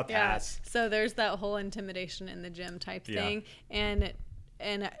 No, pass. Yeah. So there's that whole intimidation in the gym type thing. And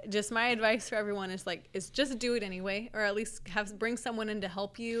just my advice for everyone is just do it anyway, or at least bring someone in to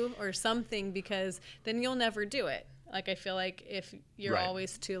help you or something, because then you'll never do it. Like, I feel like if you're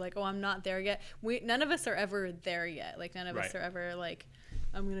always too like, oh, I'm not there yet. None of us are ever there yet. Like none of us are ever like,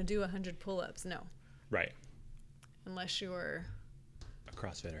 I'm going to do 100 pull-ups. No. Right. Unless you're a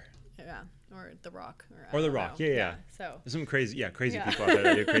CrossFitter. Yeah. Or The Rock. Or The Rock. Yeah. So there's some crazy people out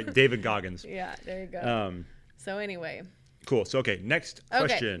there. David Goggins. Yeah. There you go. So anyway. Cool. So, okay. Next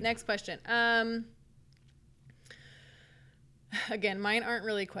question. Again, mine aren't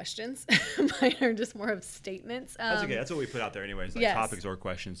really questions. Mine are just more of statements. That's okay. That's what we put out there anyways. Like topics or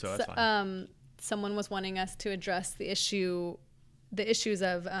questions. So that's fine. Someone was wanting us to address the issues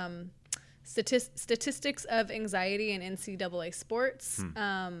of statistics of anxiety in NCAA sports,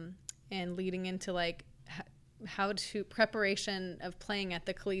 and leading into like how to preparation of playing at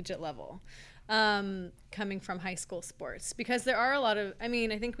the collegiate level, coming from high school sports, because there are a lot of, I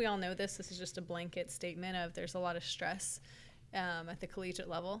think we all know this is just a blanket statement of there's a lot of stress at the collegiate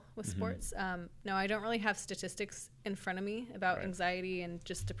level with sports. No, I don't really have statistics in front of me about anxiety and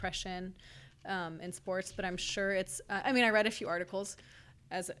just depression in sports, but I'm sure it's, I read a few articles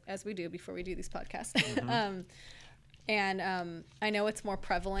as we do before we do these podcasts. And I know it's more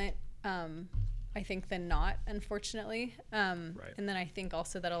prevalent, I think, than not, unfortunately. And then I think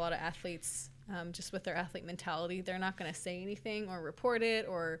also that a lot of athletes, just with their athlete mentality, they're not going to say anything or report it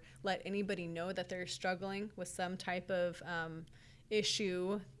or let anybody know that they're struggling with some type of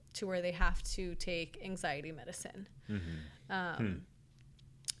issue to where they have to take anxiety medicine.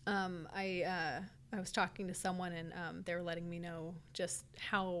 I was talking to someone and they were letting me know just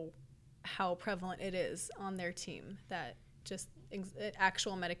how prevalent it is on their team, that just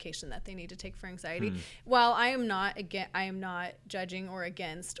actual medication that they need to take for anxiety. While I am not judging or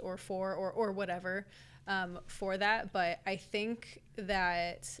against or for or whatever for that, but I think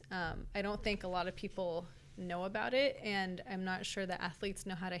that I don't think a lot of people know about it, and I'm not sure that athletes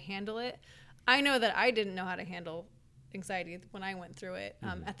know how to handle it. I know that I didn't know how to handle anxiety when I went through it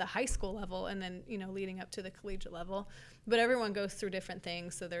at the high school level, and then, you know, leading up to the collegiate level. But everyone goes through different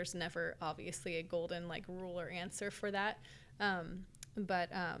things, so there's never obviously a golden like rule or answer for that. But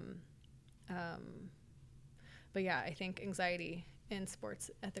yeah, I think anxiety in sports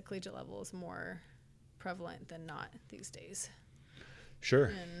at the collegiate level is more prevalent than not these days. Sure.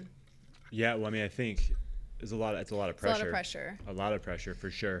 And yeah, well, I mean, I think it's a lot of pressure. A lot of pressure for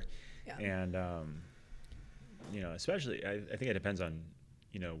sure. Yeah. And you know, especially I think it depends on,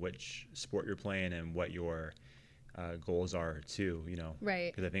 you know, which sport you're playing and what your goals are too, you know.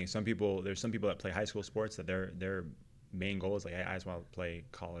 Right. Because I think there's some people that play high school sports that their main goal is like, I just want to play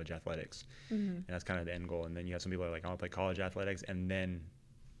college athletics, and that's kind of the end goal. And then you have some people that are like, I want to play college athletics and then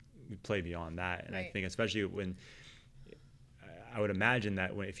play beyond that. And I think especially when I would imagine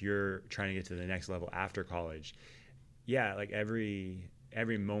that if you're trying to get to the next level after college, yeah, like every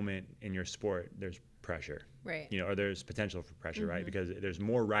moment in your sport there's pressure, right? You know, or there's potential for pressure, right? Because there's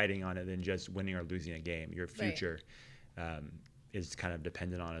more riding on it than just winning or losing a game. Your future is kind of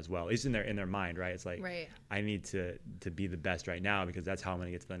dependent on as well, at least in their mind, right? It's like, I need to be the best right now because that's how I'm going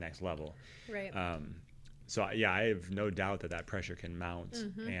to get to the next level, right? So yeah, I have no doubt that pressure can mount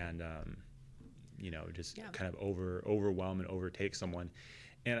and you know, just kind of overwhelm and overtake someone.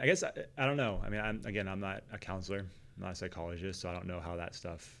 And I guess I don't know. I mean, I'm not a counselor, I'm not a psychologist, so I don't know how that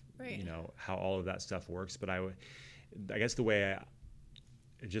stuff, you know, how all of that stuff works. But I guess the way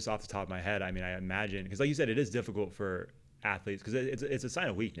just off the top of my head, I mean, I imagine, because like you said, it is difficult for athletes because it's a sign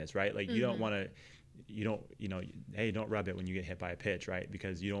of weakness, right? Like you don't want to, you know, hey, don't rub it when you get hit by a pitch, right?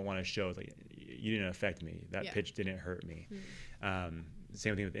 Because you don't want to show like you didn't affect me, that pitch didn't hurt me.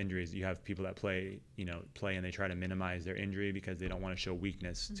 Same thing with injuries. You have people that play and they try to minimize their injury because they don't want to show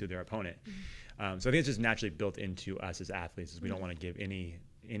weakness to their opponent. So I think it's just naturally built into us as athletes, is we don't want to give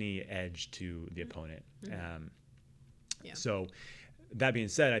any edge to the opponent. So that being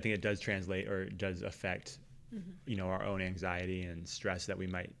said, I think it does translate or it does affect you know, our own anxiety and stress that we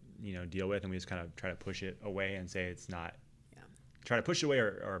might, you know, deal with, and we just kind of try to push it away and say it's not, try to push it away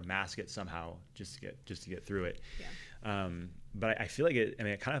or mask it somehow just to get through it. But I feel like it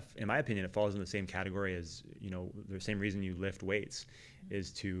kind of, in my opinion, it falls in the same category as, you know, the same reason you lift weights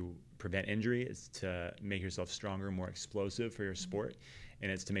is to prevent injury, is to make yourself stronger, more explosive for your sport, and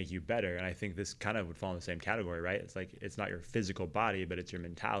it's to make you better. And I think this kind of would fall in the same category, right? It's like, it's not your physical body, but it's your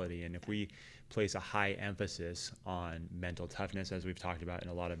mentality. And if we place a high emphasis on mental toughness, as we've talked about in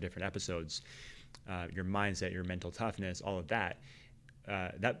a lot of different episodes, your mindset, your mental toughness, all of that,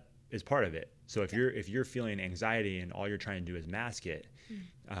 that is part of it. So if you're feeling anxiety and all you're trying to do is mask it,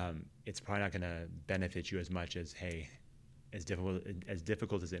 it's probably not going to benefit you as much as, hey, as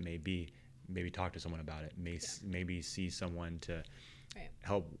difficult as it may be, maybe talk to someone about it. Maybe see someone to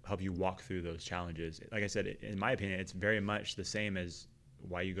help you walk through those challenges. Like I said, in my opinion, it's very much the same as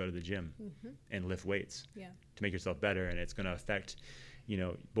why you go to the gym and lift weights to make yourself better, and it's going to affect, you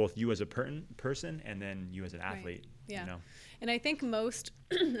know, both you as a person and then you as an athlete. You know? And I think most,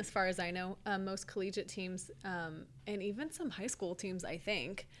 as far as I know, most collegiate teams and even some high school teams, I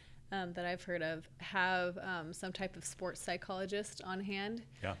think, that I've heard of, have some type of sports psychologist on hand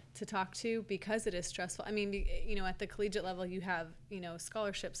to talk to, because it is stressful. I mean, you know, at the collegiate level, you have, you know,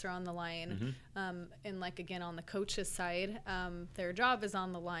 scholarships are on the line. And like, again, on the coach's side, their job is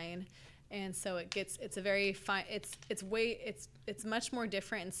on the line. And so it's a very fine, it's much more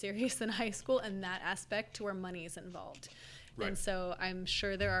different and serious than high school in that aspect, to where money is involved. And so I'm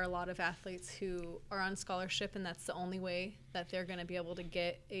sure there are a lot of athletes who are on scholarship, and that's the only way that they're going to be able to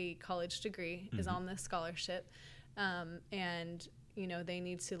get a college degree is on this scholarship. And, you know, they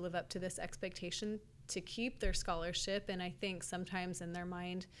need to live up to this expectation to keep their scholarship. And I think sometimes in their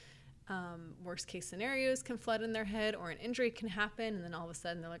mind, worst case scenarios can flood in their head, or an injury can happen, and then all of a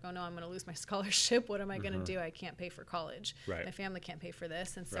sudden they're like, oh no, I'm going to lose my scholarship. What am I going to do? I can't pay for college. My family can't pay for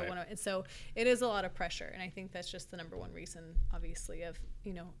this. And so and so it is a lot of pressure. And I think that's just the number one reason, obviously, of,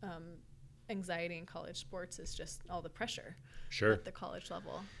 you know, anxiety in college sports is just all the pressure at the college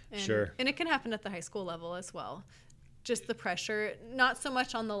level. And, and it can happen at the high school level as well. Just the pressure, not so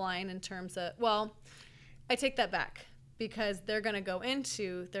much on the line in terms of, well, I take that back, because they're going to go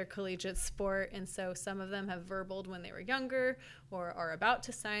into their collegiate sport, and so some of them have verbaled when they were younger, or are about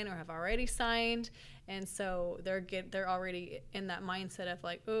to sign, or have already signed, and so they're already in that mindset of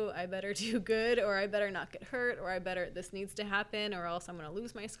like, oh, I better do good, or I better not get hurt, or this needs to happen, or else I'm going to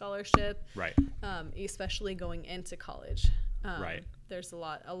lose my scholarship. Especially going into college. There's a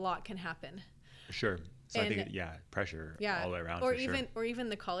lot can happen. So I think pressure all the way around. Or even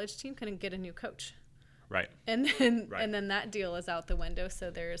the college team can get a new coach. Right. And then that deal is out the window.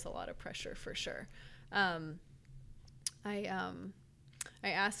 So there is a lot of pressure for sure. I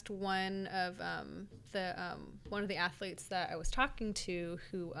asked one of the athletes that I was talking to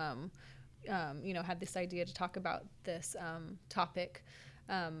who had this idea to talk about this topic.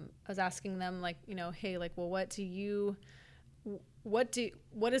 I was asking them, like, hey, like, well, what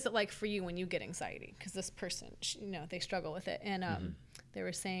is it like for you when you get anxiety? Because this person, they struggle with it, and they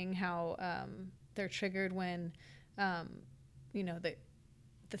were saying how they're triggered when the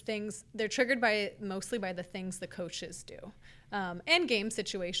things they're triggered mostly by the things the coaches do, and game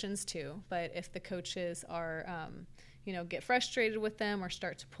situations too. But if the coaches are get frustrated with them or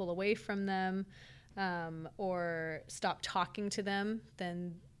start to pull away from them, or stop talking to them,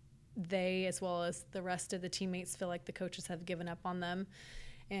 then they, as well as the rest of the teammates, feel like the coaches have given up on them,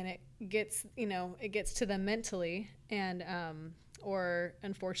 and it gets to them mentally. And or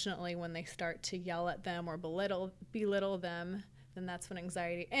unfortunately, when they start to yell at them or belittle them, then that's when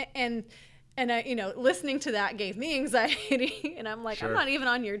anxiety and I, listening to that gave me anxiety, and I'm like, sure. I'm not even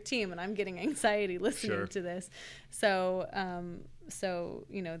on your team, and I'm getting anxiety listening sure. to this. So,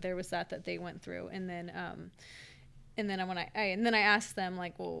 there was that they went through, and then I asked them,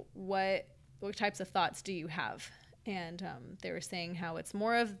 like, well, what types of thoughts do you have? And they were saying how it's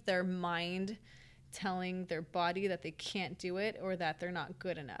more of their mind telling their body that they can't do it, or that they're not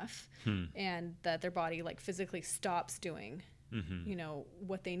good enough, and that their body, like, physically stops doing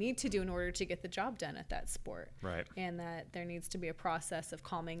what they need to do in order to get the job done at that sport. Right. And that there needs to be a process of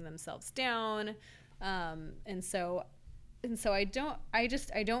calming themselves down. And so I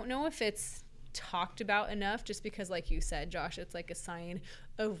don't know if it's talked about enough, just because, like you said, Josh, it's like a sign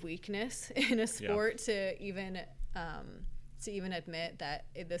of weakness in a sport to even admit that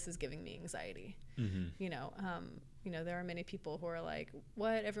this is giving me anxiety. There are many people who are like,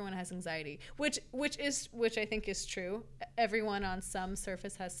 what? Everyone has anxiety, which I think is true. Everyone on some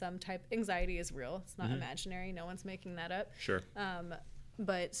surface has some type. Anxiety is real. It's not imaginary. No one's making that up. Sure.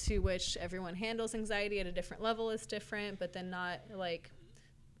 But to which everyone handles anxiety at a different level is different, but then not like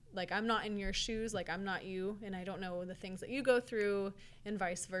I'm not in your shoes, like I'm not you, and I don't know the things that you go through, and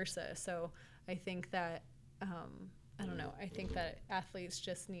vice versa. So I think that, I don't know. I think that athletes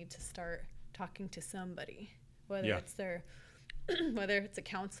just need to start talking to somebody. Whether it's a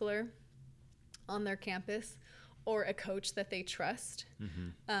counselor on their campus, or a coach that they trust,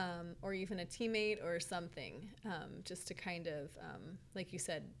 or even a teammate or something, just to kind of, like you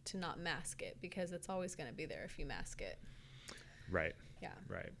said, to not mask it, because it's always going to be there if you mask it. Right. Yeah.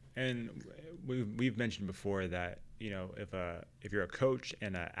 Right. And we've mentioned before that, if you're a coach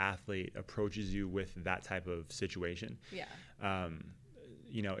and an athlete approaches you with that type of situation,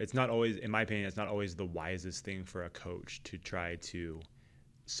 it's not always, in my opinion, it's not always the wisest thing for a coach to try to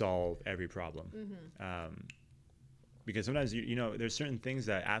solve every problem. Because sometimes, there's certain things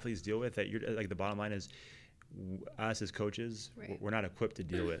that athletes deal with that you're like, the bottom line is us as coaches, right. we're not equipped to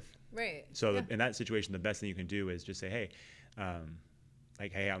deal with. Right. So in that situation, the best thing you can do is just say, hey,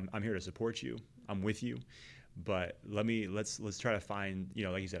 I'm here to support you. I'm with you. But let's try to find,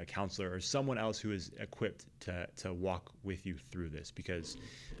 like you said, a counselor or someone else who is equipped to walk with you through this, because,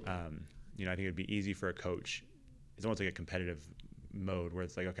 I think it'd be easy for a coach. It's almost like a competitive mode where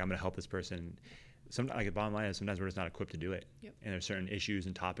it's like, okay, I'm going to help this person. Like the bottom line is sometimes we're just not equipped to do it. Yep. And there's certain issues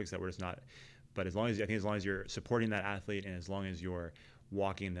and topics that we're just not. But as long as you're supporting that athlete, and as long as you're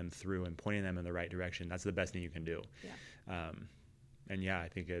walking them through and pointing them in the right direction, that's the best thing you can do. Yeah. I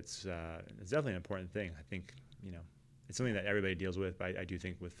think it's definitely an important thing. I think, it's something that everybody deals with, but I do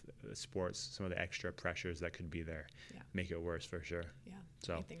think with sports, some of the extra pressures that could be there make it worse for sure. Yeah,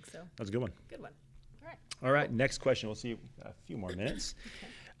 so I think so. That's a good one. Good one. All right, next question. We'll see a few more minutes.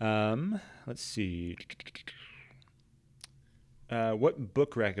 Okay. Let's see. What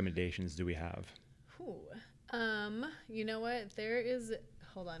book recommendations do we have? You know what? There is...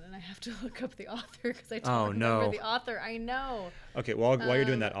 Hold on, and I have to look up the author because I don't remember the author. I know. Okay, well, while you're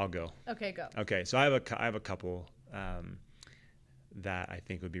doing that, I'll go. Okay, go. Okay, so I have a couple that I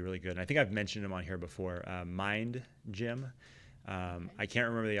think would be really good, and I think I've mentioned them on here before. Mind Gym. I can't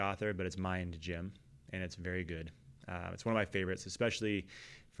remember the author, but it's Mind Gym, and it's very good. It's one of my favorites, especially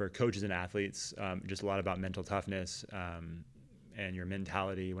for coaches and athletes. Just a lot about mental toughness and your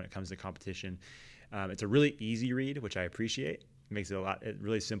mentality when it comes to competition. It's a really easy read, which I appreciate. Makes it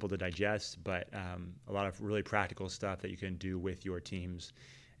really simple to digest, but a lot of really practical stuff that you can do with your teams,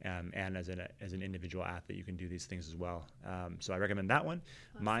 and as an individual athlete, you can do these things as well. So I recommend that one,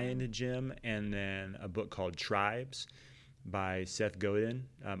 awesome. Mind Gym, and then a book called Tribes by Seth Godin.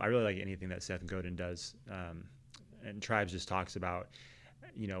 I really like anything that Seth Godin does, and Tribes just talks about,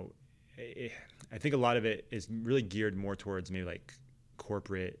 I think a lot of it is really geared more towards maybe like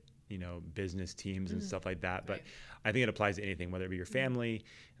corporate, business teams and stuff like that. But I think it applies to anything, whether it be your family,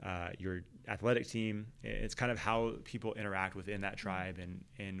 your athletic team. It's kind of how people interact within that tribe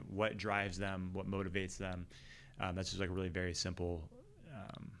and what drives them, what motivates them. That's just like a really very simple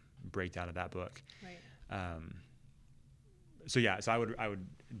breakdown of that book. Right. So I would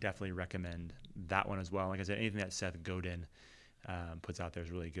definitely recommend that one as well. Like I said, anything that Seth Godin puts out there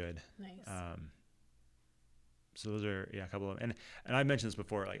is really good. Nice. So those are a couple of, and I mentioned this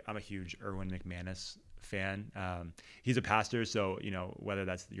before, like I'm a huge Erwin McManus fan. He's a pastor, so whether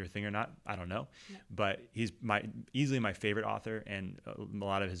that's your thing or not, I don't know. No. But he's easily my favorite author, and a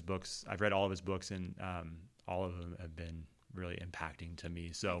lot of his books, I've read all of his books, and all of them have been really impacting to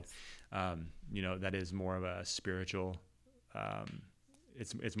me. So, that is more of a spiritual.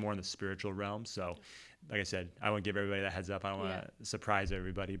 It's more in the spiritual realm. So, like I said, I want to give everybody that heads up. I don't want to surprise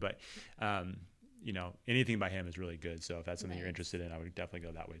everybody, but anything by him is really good. So if that's something you're interested in, I would definitely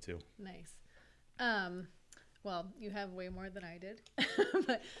go that way too. Nice. Well, you have way more than I did.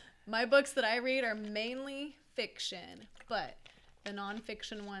 But my books that I read are mainly fiction, but the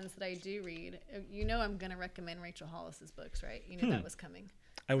nonfiction ones that I do read, I'm going to recommend Rachel Hollis's books, right? You knew that was coming.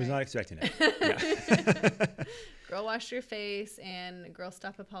 I was not expecting it. Girl Wash Your Face and Girl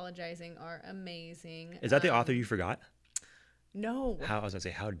Stop Apologizing are amazing. Is that the author you forgot? No. I was going to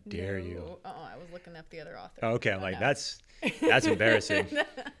say, how dare you? I was looking up the other author. Oh, okay. I'm like, that's embarrassing.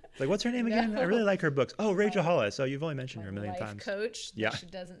 Like, what's her name again? I really like her books. Oh, Rachel Hollis. Oh, you've only mentioned her a million times. Coach. Yeah. She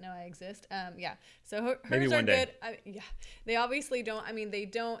doesn't know I exist. Yeah. So hers Maybe one are day. good. They obviously don't.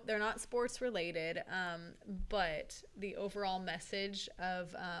 They're not sports related. But the overall message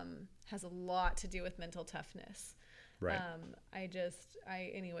of has a lot to do with mental toughness. Right.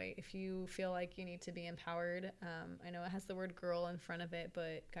 Anyway, if you feel like you need to be empowered, I know it has the word girl in front of it,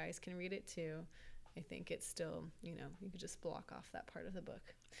 but guys can read it too. I think it's still, you could just block off that part of the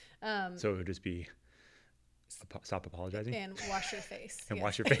book. So it would just be stop apologizing and wash your face. And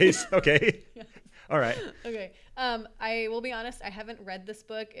wash your face. Okay. Yes. All right. Okay. I will be honest. I haven't read this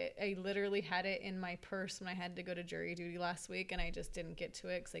book. I literally had it in my purse when I had to go to jury duty last week, and I just didn't get to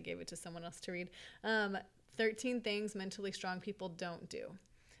it because I gave it to someone else to read. 13 Things Mentally Strong People Don't Do.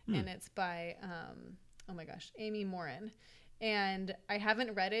 And it's by, Amy Morin. And I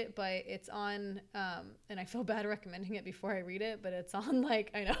haven't read it, but it's on, and I feel bad recommending it before I read it, but it's on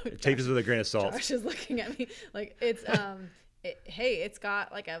I know. Take this with a grain of salt. Josh is looking at me like it's, it's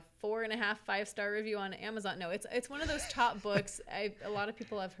got like a 4.5, 5-star review on Amazon. No, it's one of those top books. A lot of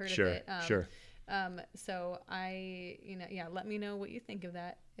people have heard of it. Sure. So let me know what you think of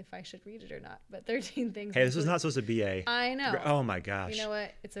that, if I should read it or not. But 13 Things. Hey, this was not supposed to be a. I know. Oh my gosh. You know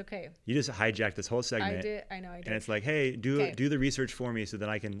what? It's okay. You just hijacked this whole segment. I did. I know. I did. And it's like, hey, do the research for me so then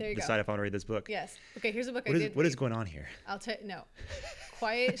I can decide if I want to read this book. Yes. Okay. Here's a book What is going on here? I'll tell you. No.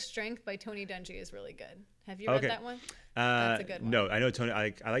 Quiet Strength by Tony Dungy is really good. Have you read that one? That's a good one. No, I know Tony.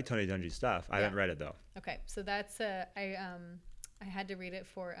 I like Tony Dungy's stuff. I haven't read it though. Okay, so that's I had to read it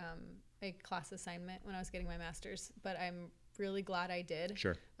for a class assignment when I was getting my master's, but I'm really glad I did.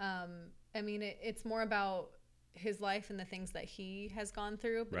 Sure. It's more about his life and the things that he has gone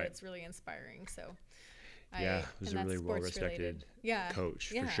through, but it's really inspiring. So. He was a really well-respected coach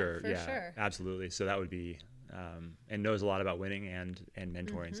for sure. Sure. Absolutely. So that would be, and knows a lot about winning and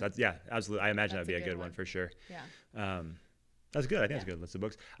mentoring. So that's absolutely. I imagine that'd be a good one for sure. Yeah. That's good. I think that's a good list of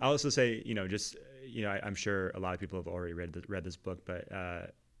books. I'll also say, I'm sure a lot of people have already read this book, but I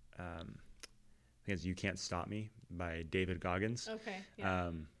think it's You Can't Stop Me by David Goggins. Okay.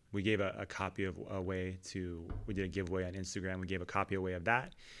 Yeah. We gave a copy away we did a giveaway on Instagram. We gave a copy away of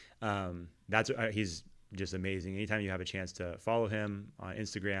that. He's just amazing. Anytime you have a chance to follow him on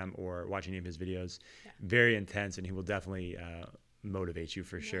Instagram or watch any of his videos, very intense, and he will definitely motivate you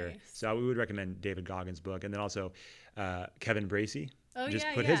for sure. So we would recommend David Goggins' book, and then also Kevin Bracey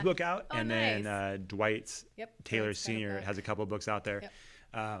put his book out, and then Dwight Taylor Sr. has a couple of books out there. Yep.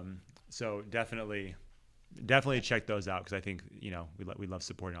 So definitely check those out, because I think we love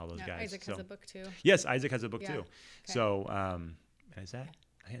supporting all those guys. Isaac has a book too. Yes, Isaac has a book too. Okay. So is that?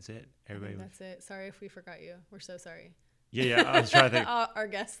 I think that's it. Everybody. That's it. Sorry if we forgot you. We're so sorry. Yeah. I was trying to think. Our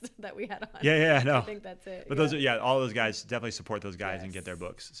guests that we had on. Yeah. I know. I think that's it. But those are all those guys. Definitely support those guys and get their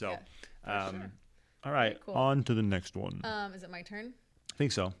books. So, sure. All right, cool. On to the next one. Is it my turn? I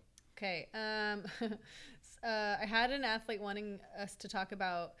think so. Okay. I had an athlete wanting us to talk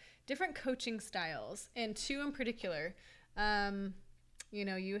about different coaching styles, and two in particular.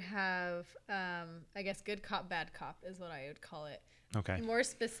 You have, I guess, good cop, bad cop is what I would call it. Okay. More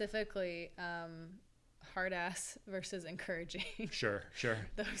specifically, hard ass versus encouraging. Sure.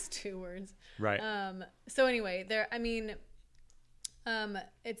 Those two words. Right. So anyway, I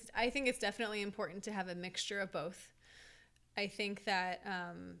think it's definitely important to have a mixture of both. I think that,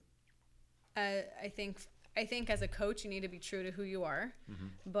 I think as a coach, you need to be true to who you are.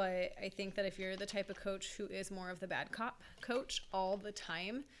 But I think that if you're the type of coach who is more of the bad cop coach all the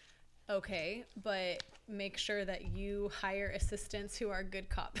time, okay, but make sure that you hire assistants who are good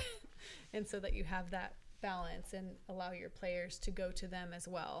cop. And so that you have that balance and allow your players to go to them as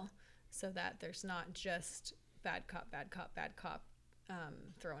well, so that there's not just bad cop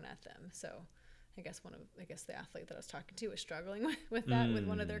thrown at them. So I guess the athlete that I was talking to was struggling with that with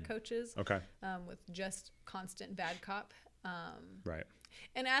one of their coaches. Okay. With just constant bad cop. Right.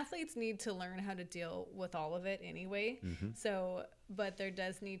 And athletes need to learn how to deal with all of it anyway. So, but there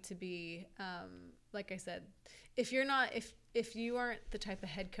does need to be, like I said, if you aren't the type of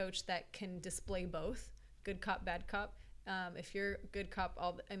head coach that can display both good cop, bad cop, if you're good cop,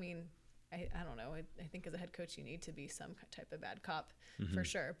 I don't know. I think as a head coach, you need to be some type of bad cop for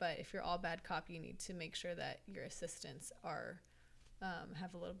sure. But if you're all bad cop, you need to make sure that your assistants are,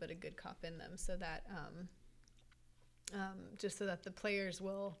 have a little bit of good cop in them, so that, just so that the players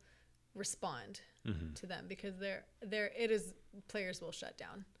will respond to them, because players will shut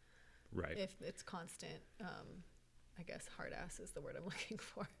down. Right. If it's constant, I guess hard ass is the word I'm looking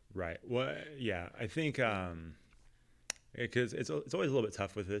for. Right. Well, yeah, I think, because it's always a little bit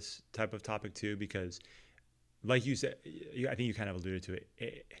tough with this type of topic too, because like you said, I think you kind of alluded to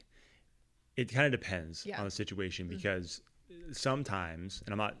it. It kind of depends on the situation, because sometimes,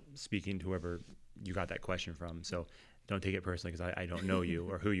 and I'm not speaking to whoever you got that question from, so don't take it personally, because I don't know you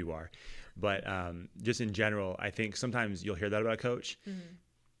or who you are, but just in general, I think sometimes you'll hear that about a coach,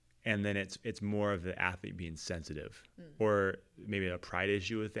 and then it's more of the athlete being sensitive, or maybe a pride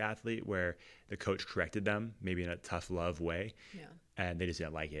issue with the athlete where the coach corrected them, maybe in a tough love way, and they just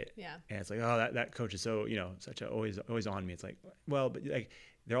didn't like it. And it's like, oh, that coach is so, such a always on me. It's like, well, but like,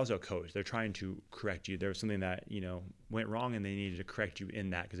 they're also a coach. They're trying to correct you. There was something that, went wrong, and they needed to correct you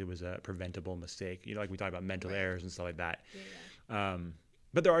in that because it was a preventable mistake. Like we talked about mental errors and stuff like that.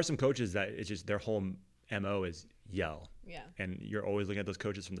 But there are some coaches that it's just their whole MO is yell. And you're always looking at those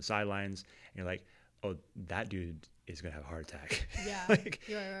coaches from the sidelines, and you're like, oh, that dude is going to have a heart attack. Like,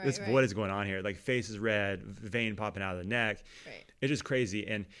 what is going on here? Like, face is red, vein popping out of the neck. It's just crazy.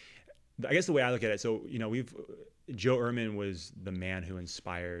 And I guess the way I look at it, so, Joe Ehrmann was the man who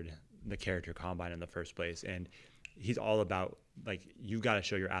inspired the Character Combine in the first place. And he's all about, like, you got to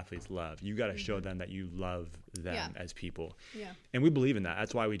show your athletes love. You got to show them that you love them as people. And we believe in that.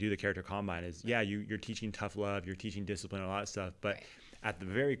 That's why we do the Character Combine is, you're teaching tough love, you're teaching discipline, a lot of stuff. But at the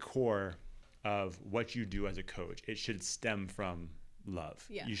very core of what you do as a coach, it should stem from love.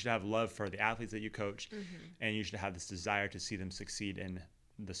 You should have love for the athletes that you coach, and you should have this desire to see them succeed in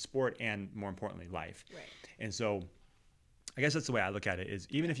the sport and, more importantly, life. And so I guess that's the way I look at it, is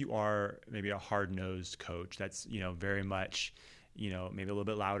even if you are maybe a hard-nosed coach that's, very much, maybe a little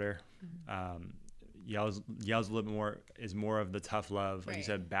bit louder, yells a little bit more, is more of the tough love, like you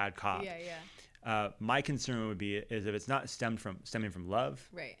said, bad cop. My concern would be is if it's not stemming from love,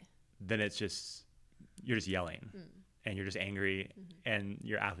 then it's just, you're just yelling and you're just angry, and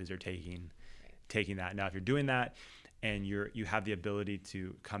your athletes are taking that. Now, if you're doing that and you have the ability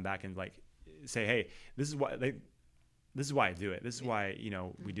to come back and like say, hey, this is why I do it. This is why,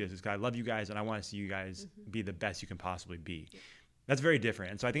 we do this. I love you guys, and I want to see you guys be the best you can possibly be. That's very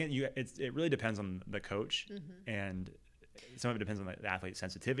different. And so I think it really depends on the coach, and some of it depends on the athlete's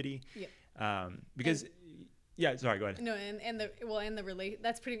sensitivity. Because sorry, go ahead. No,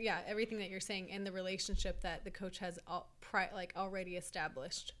 that's pretty, everything that you're saying, and the relationship that the coach has already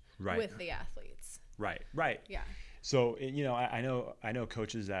established with the athletes. Right. So, I know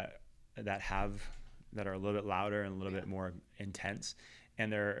coaches that are a little bit louder and a little bit more intense,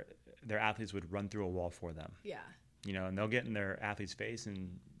 and their athletes would run through a wall for them. And they'll get in their athlete's face,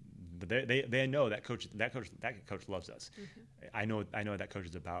 and they know that coach loves us. I know what that coach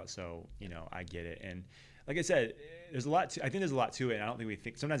is about, so I get it. And like I said, I think there's a lot to it, and I don't think we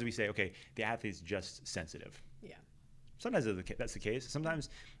think. Sometimes we say, okay, the athlete's just sensitive. Sometimes that's the case. Sometimes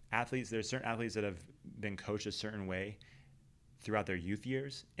there's certain athletes that have been coached a certain way throughout their youth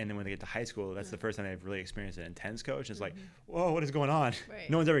years, and then when they get to high school, that's the first time they've really experienced an intense coach. It's like, whoa, what is going on?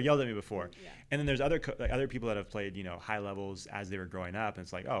 No one's ever yelled at me before. And then there's other people that have played high levels as they were growing up, and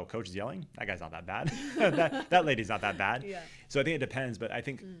it's like, oh, coach is yelling, that guy's not that bad. that lady's not that bad. So I think it depends, but I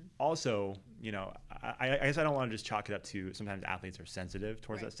think also, I guess I don't want to just chalk it up to sometimes athletes are sensitive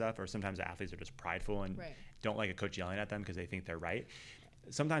towards that stuff, or sometimes the athletes are just prideful and don't like a coach yelling at them because they think they're right.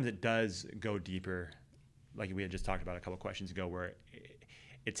 Sometimes it does go deeper like we had just talked about a couple questions ago, where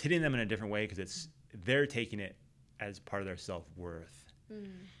it's hitting them in a different way because they're taking it as part of their self-worth.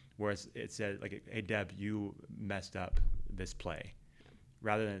 Whereas it said like, hey Deb, you messed up this play,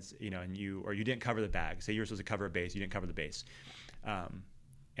 rather than it's, and you didn't cover the bag. Say you were supposed to cover a base, you didn't cover the base,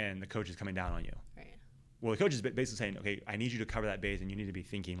 and the coach is coming down on you. Right. Well, the coach is basically saying, okay, I need you to cover that base, and you need to be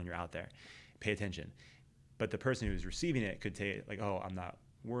thinking when you're out there, pay attention. But the person who's receiving it could take it like, oh, I'm not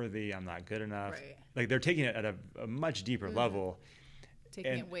worthy, I'm not good enough. Right. Like they're taking it at a much deeper level.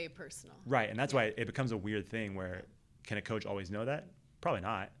 Taking it way personal. Right, and that's why it becomes a weird thing where, can a coach always know that? Probably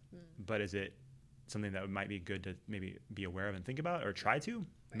not. But is it something that might be good to maybe be aware of and think about, or try to? Right.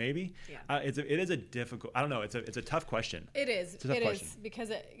 Maybe. Yeah. It is a difficult. I don't know. It's a tough question. It is. It is because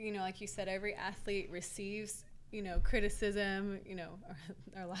like you said, every athlete receives criticism.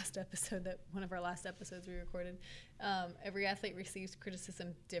 Our last episode, one of our last episodes we recorded, every athlete receives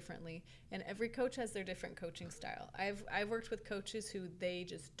criticism differently, and every coach has their different coaching style. I've worked with coaches who they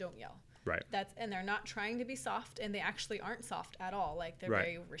just don't yell. Right. And they're not trying to be soft, and they actually aren't soft at all. Like they're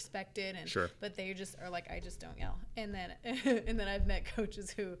very respected, but they just are like, I just don't yell. And then I've met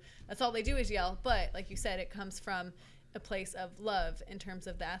coaches who that's all they do is yell. But like you said, it comes from a place of love in terms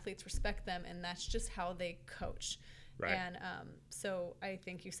of the athletes respect them, and that's just how they coach. Right. And so I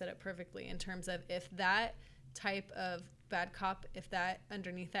think you said it perfectly in terms of if that type of bad cop, if that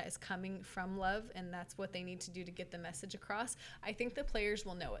underneath that is coming from love, and that's what they need to do to get the message across, I think the players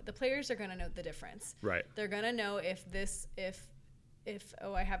will know it. The players are going to know the difference. Right. They're going to know if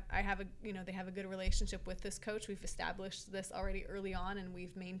I have a they have a good relationship with this coach. We've established this already early on, and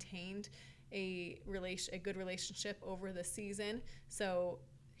we've maintained a good relationship over the season. So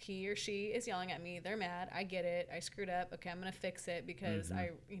he or she is yelling at me. They're mad. I get it. I screwed up. Okay, I'm gonna fix it because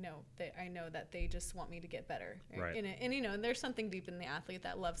I know that they just want me to get better. Right. And there's something deep in the athlete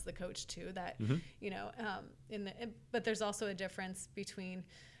that loves the coach too. That but there's also a difference between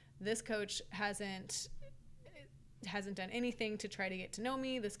this coach hasn't done anything to try to get to know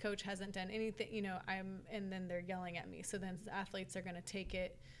me. This coach hasn't done anything. And then they're yelling at me. So then the athletes are gonna take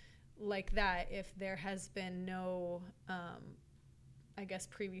it like that if there has been no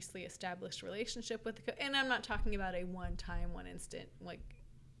previously established relationship with the coach. And I'm not talking about a one instant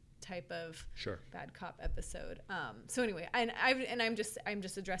type of bad cop episode. So anyway, I'm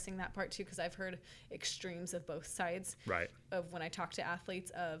just addressing that part too, because I've heard extremes of both sides. Right. Of when I talk to athletes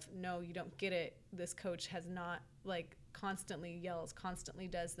of, no, you don't get it. This coach has not constantly yells, constantly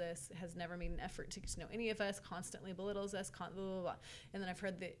does this, has never made an effort to get to know any of us, constantly belittles us, blah, blah, blah. And then I've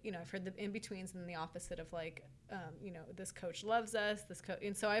heard the in-betweens and the opposite of this coach loves us,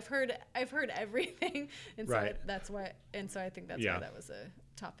 and so I've heard everything. And so that's why, and so I think that's why that was a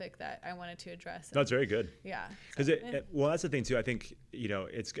topic that I wanted to address. That's very good. Yeah. Because that's the thing too. I think, I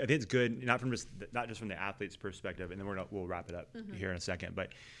think it's good, not just from the athlete's perspective, and then we'll wrap it up here in a second,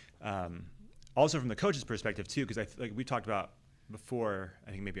 but, also from the coach's perspective too, because we talked about before,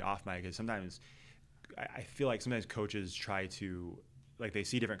 I think maybe off mic, is sometimes I feel like sometimes coaches try to, they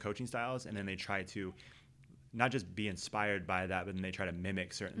see different coaching styles, and then they try to not just be inspired by that, but then they try to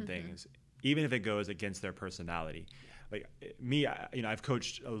mimic certain things, even if it goes against their personality. Like me, I've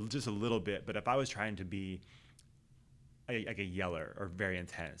coached just a little bit, but if I was trying to be a yeller or very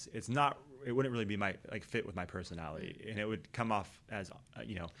intense, it wouldn't really be my fit with my personality, and it would come off as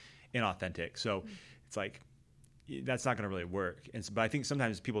inauthentic. So it's that's not going to really work. But I think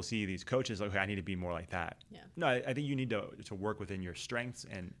sometimes people see these coaches okay, I need to be more like that. Yeah. No, I think you need to work within your strengths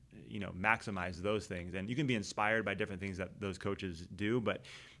and maximize those things. And you can be inspired by different things that those coaches do, but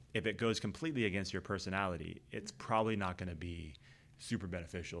if it goes completely against your personality, it's probably not going to be super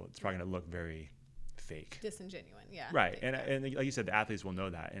beneficial. It's probably going to look very fake, disingenuous. Yeah. Right. And like you said, the athletes will know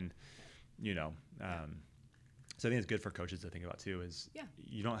that, and so I think it's good for coaches to think about too, is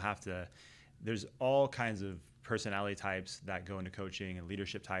you don't have to, there's all kinds of personality types that go into coaching and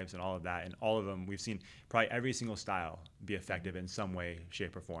leadership types and all of that. And all of them, we've seen probably every single style be effective in some way,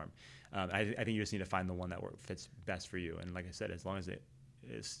 shape, or form. I think you just need to find the one that fits best for you. And like I said, as long as it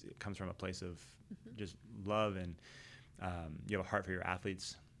comes from a place of just love and you have a heart for your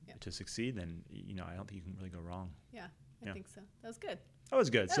athletes to succeed, then, I don't think you can really go wrong. Yeah, I think so. That was good. That was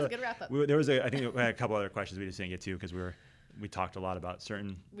good. That was a good wrap up. I think we had a couple other questions we just didn't get to because we talked a lot about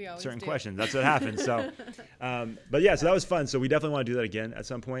certain questions. That's what happens. So, but yeah, so that was fun. So we definitely want to do that again at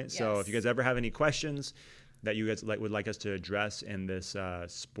some point. Yes. So if you guys ever have any questions that you guys would like us to address in this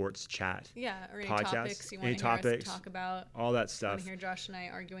sports chat, or any podcast, topics you want to hear us talk about, all that stuff. Want to hear Josh and I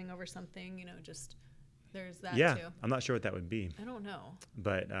arguing over something? Just. There's that too. I'm not sure what that would be. I don't know.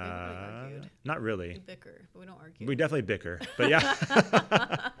 But not really. We bicker, but we don't argue. We definitely bicker. But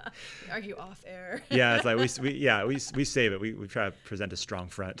yeah. Argue off air. Yeah, it's like we save it. We try to present a strong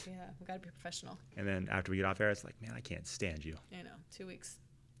front. Yeah, we gotta be professional. And then after we get off air, it's like, man, I can't stand you. I know. 2 weeks.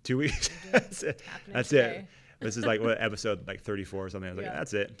 2 weeks. That's it. That's it. This is like what episode like 34 or something. I was like,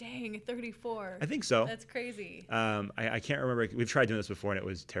 that's it. Dang, 34. I think so. That's crazy. I can't remember. We've tried doing this before and it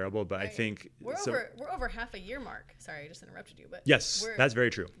was terrible, but I think we're over half a year mark. Sorry, I just interrupted you, but yes, that's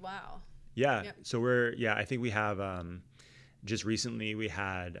very true. Wow. Yeah. Yep. So I think we have just recently we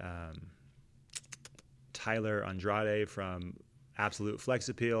had Tyler Andrade from Absolute Flex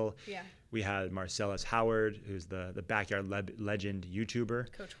Appeal. Yeah. We had Marcellus Howard, who's the backyard legend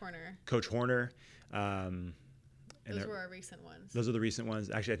YouTuber. Coach Horner. Those were our recent ones. Those are the recent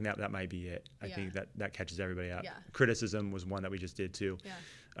ones. Actually, I think that might be it. I think that catches everybody up. Yeah. Criticism was one that we just did too.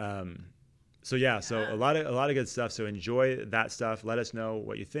 Yeah. So a lot of good stuff. So enjoy that stuff. Let us know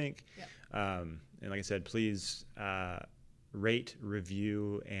what you think. Yeah. And like I said, please rate,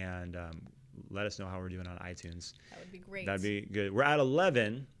 review, and let us know how we're doing on iTunes. That would be great. That'd be good. We're at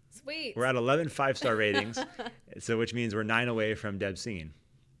 11. Sweet. We're at 11 5-star ratings. So which means we're 9 away from Deb singing.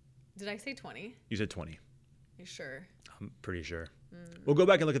 Did I say 20? You said 20. You sure? I'm pretty sure. We'll go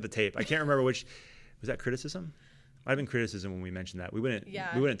back and look at the tape. I can't remember which. Was that criticism? Might have been criticism when we mentioned that. We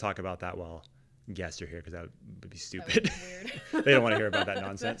wouldn't talk about that while guests are here because that would be stupid. That would be weird. They don't want to hear about that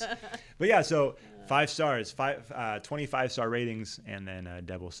nonsense. But yeah, so 5 stars, 25-star ratings, and then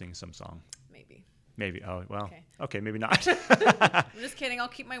Deb will sing some song. Maybe. Oh, well. Okay, maybe not. I'm just kidding. I'll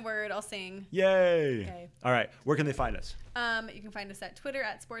keep my word. I'll sing. Yay. Okay. All right. Where can they find us? You can find us at Twitter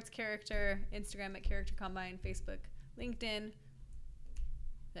at Sports Character, Instagram at Character Combine, Facebook, LinkedIn.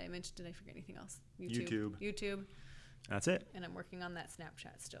 Did I forget anything else? YouTube. That's it. And I'm working on that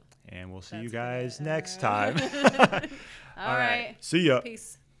Snapchat still. And we'll see you guys next time. All right. See ya.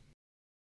 Peace.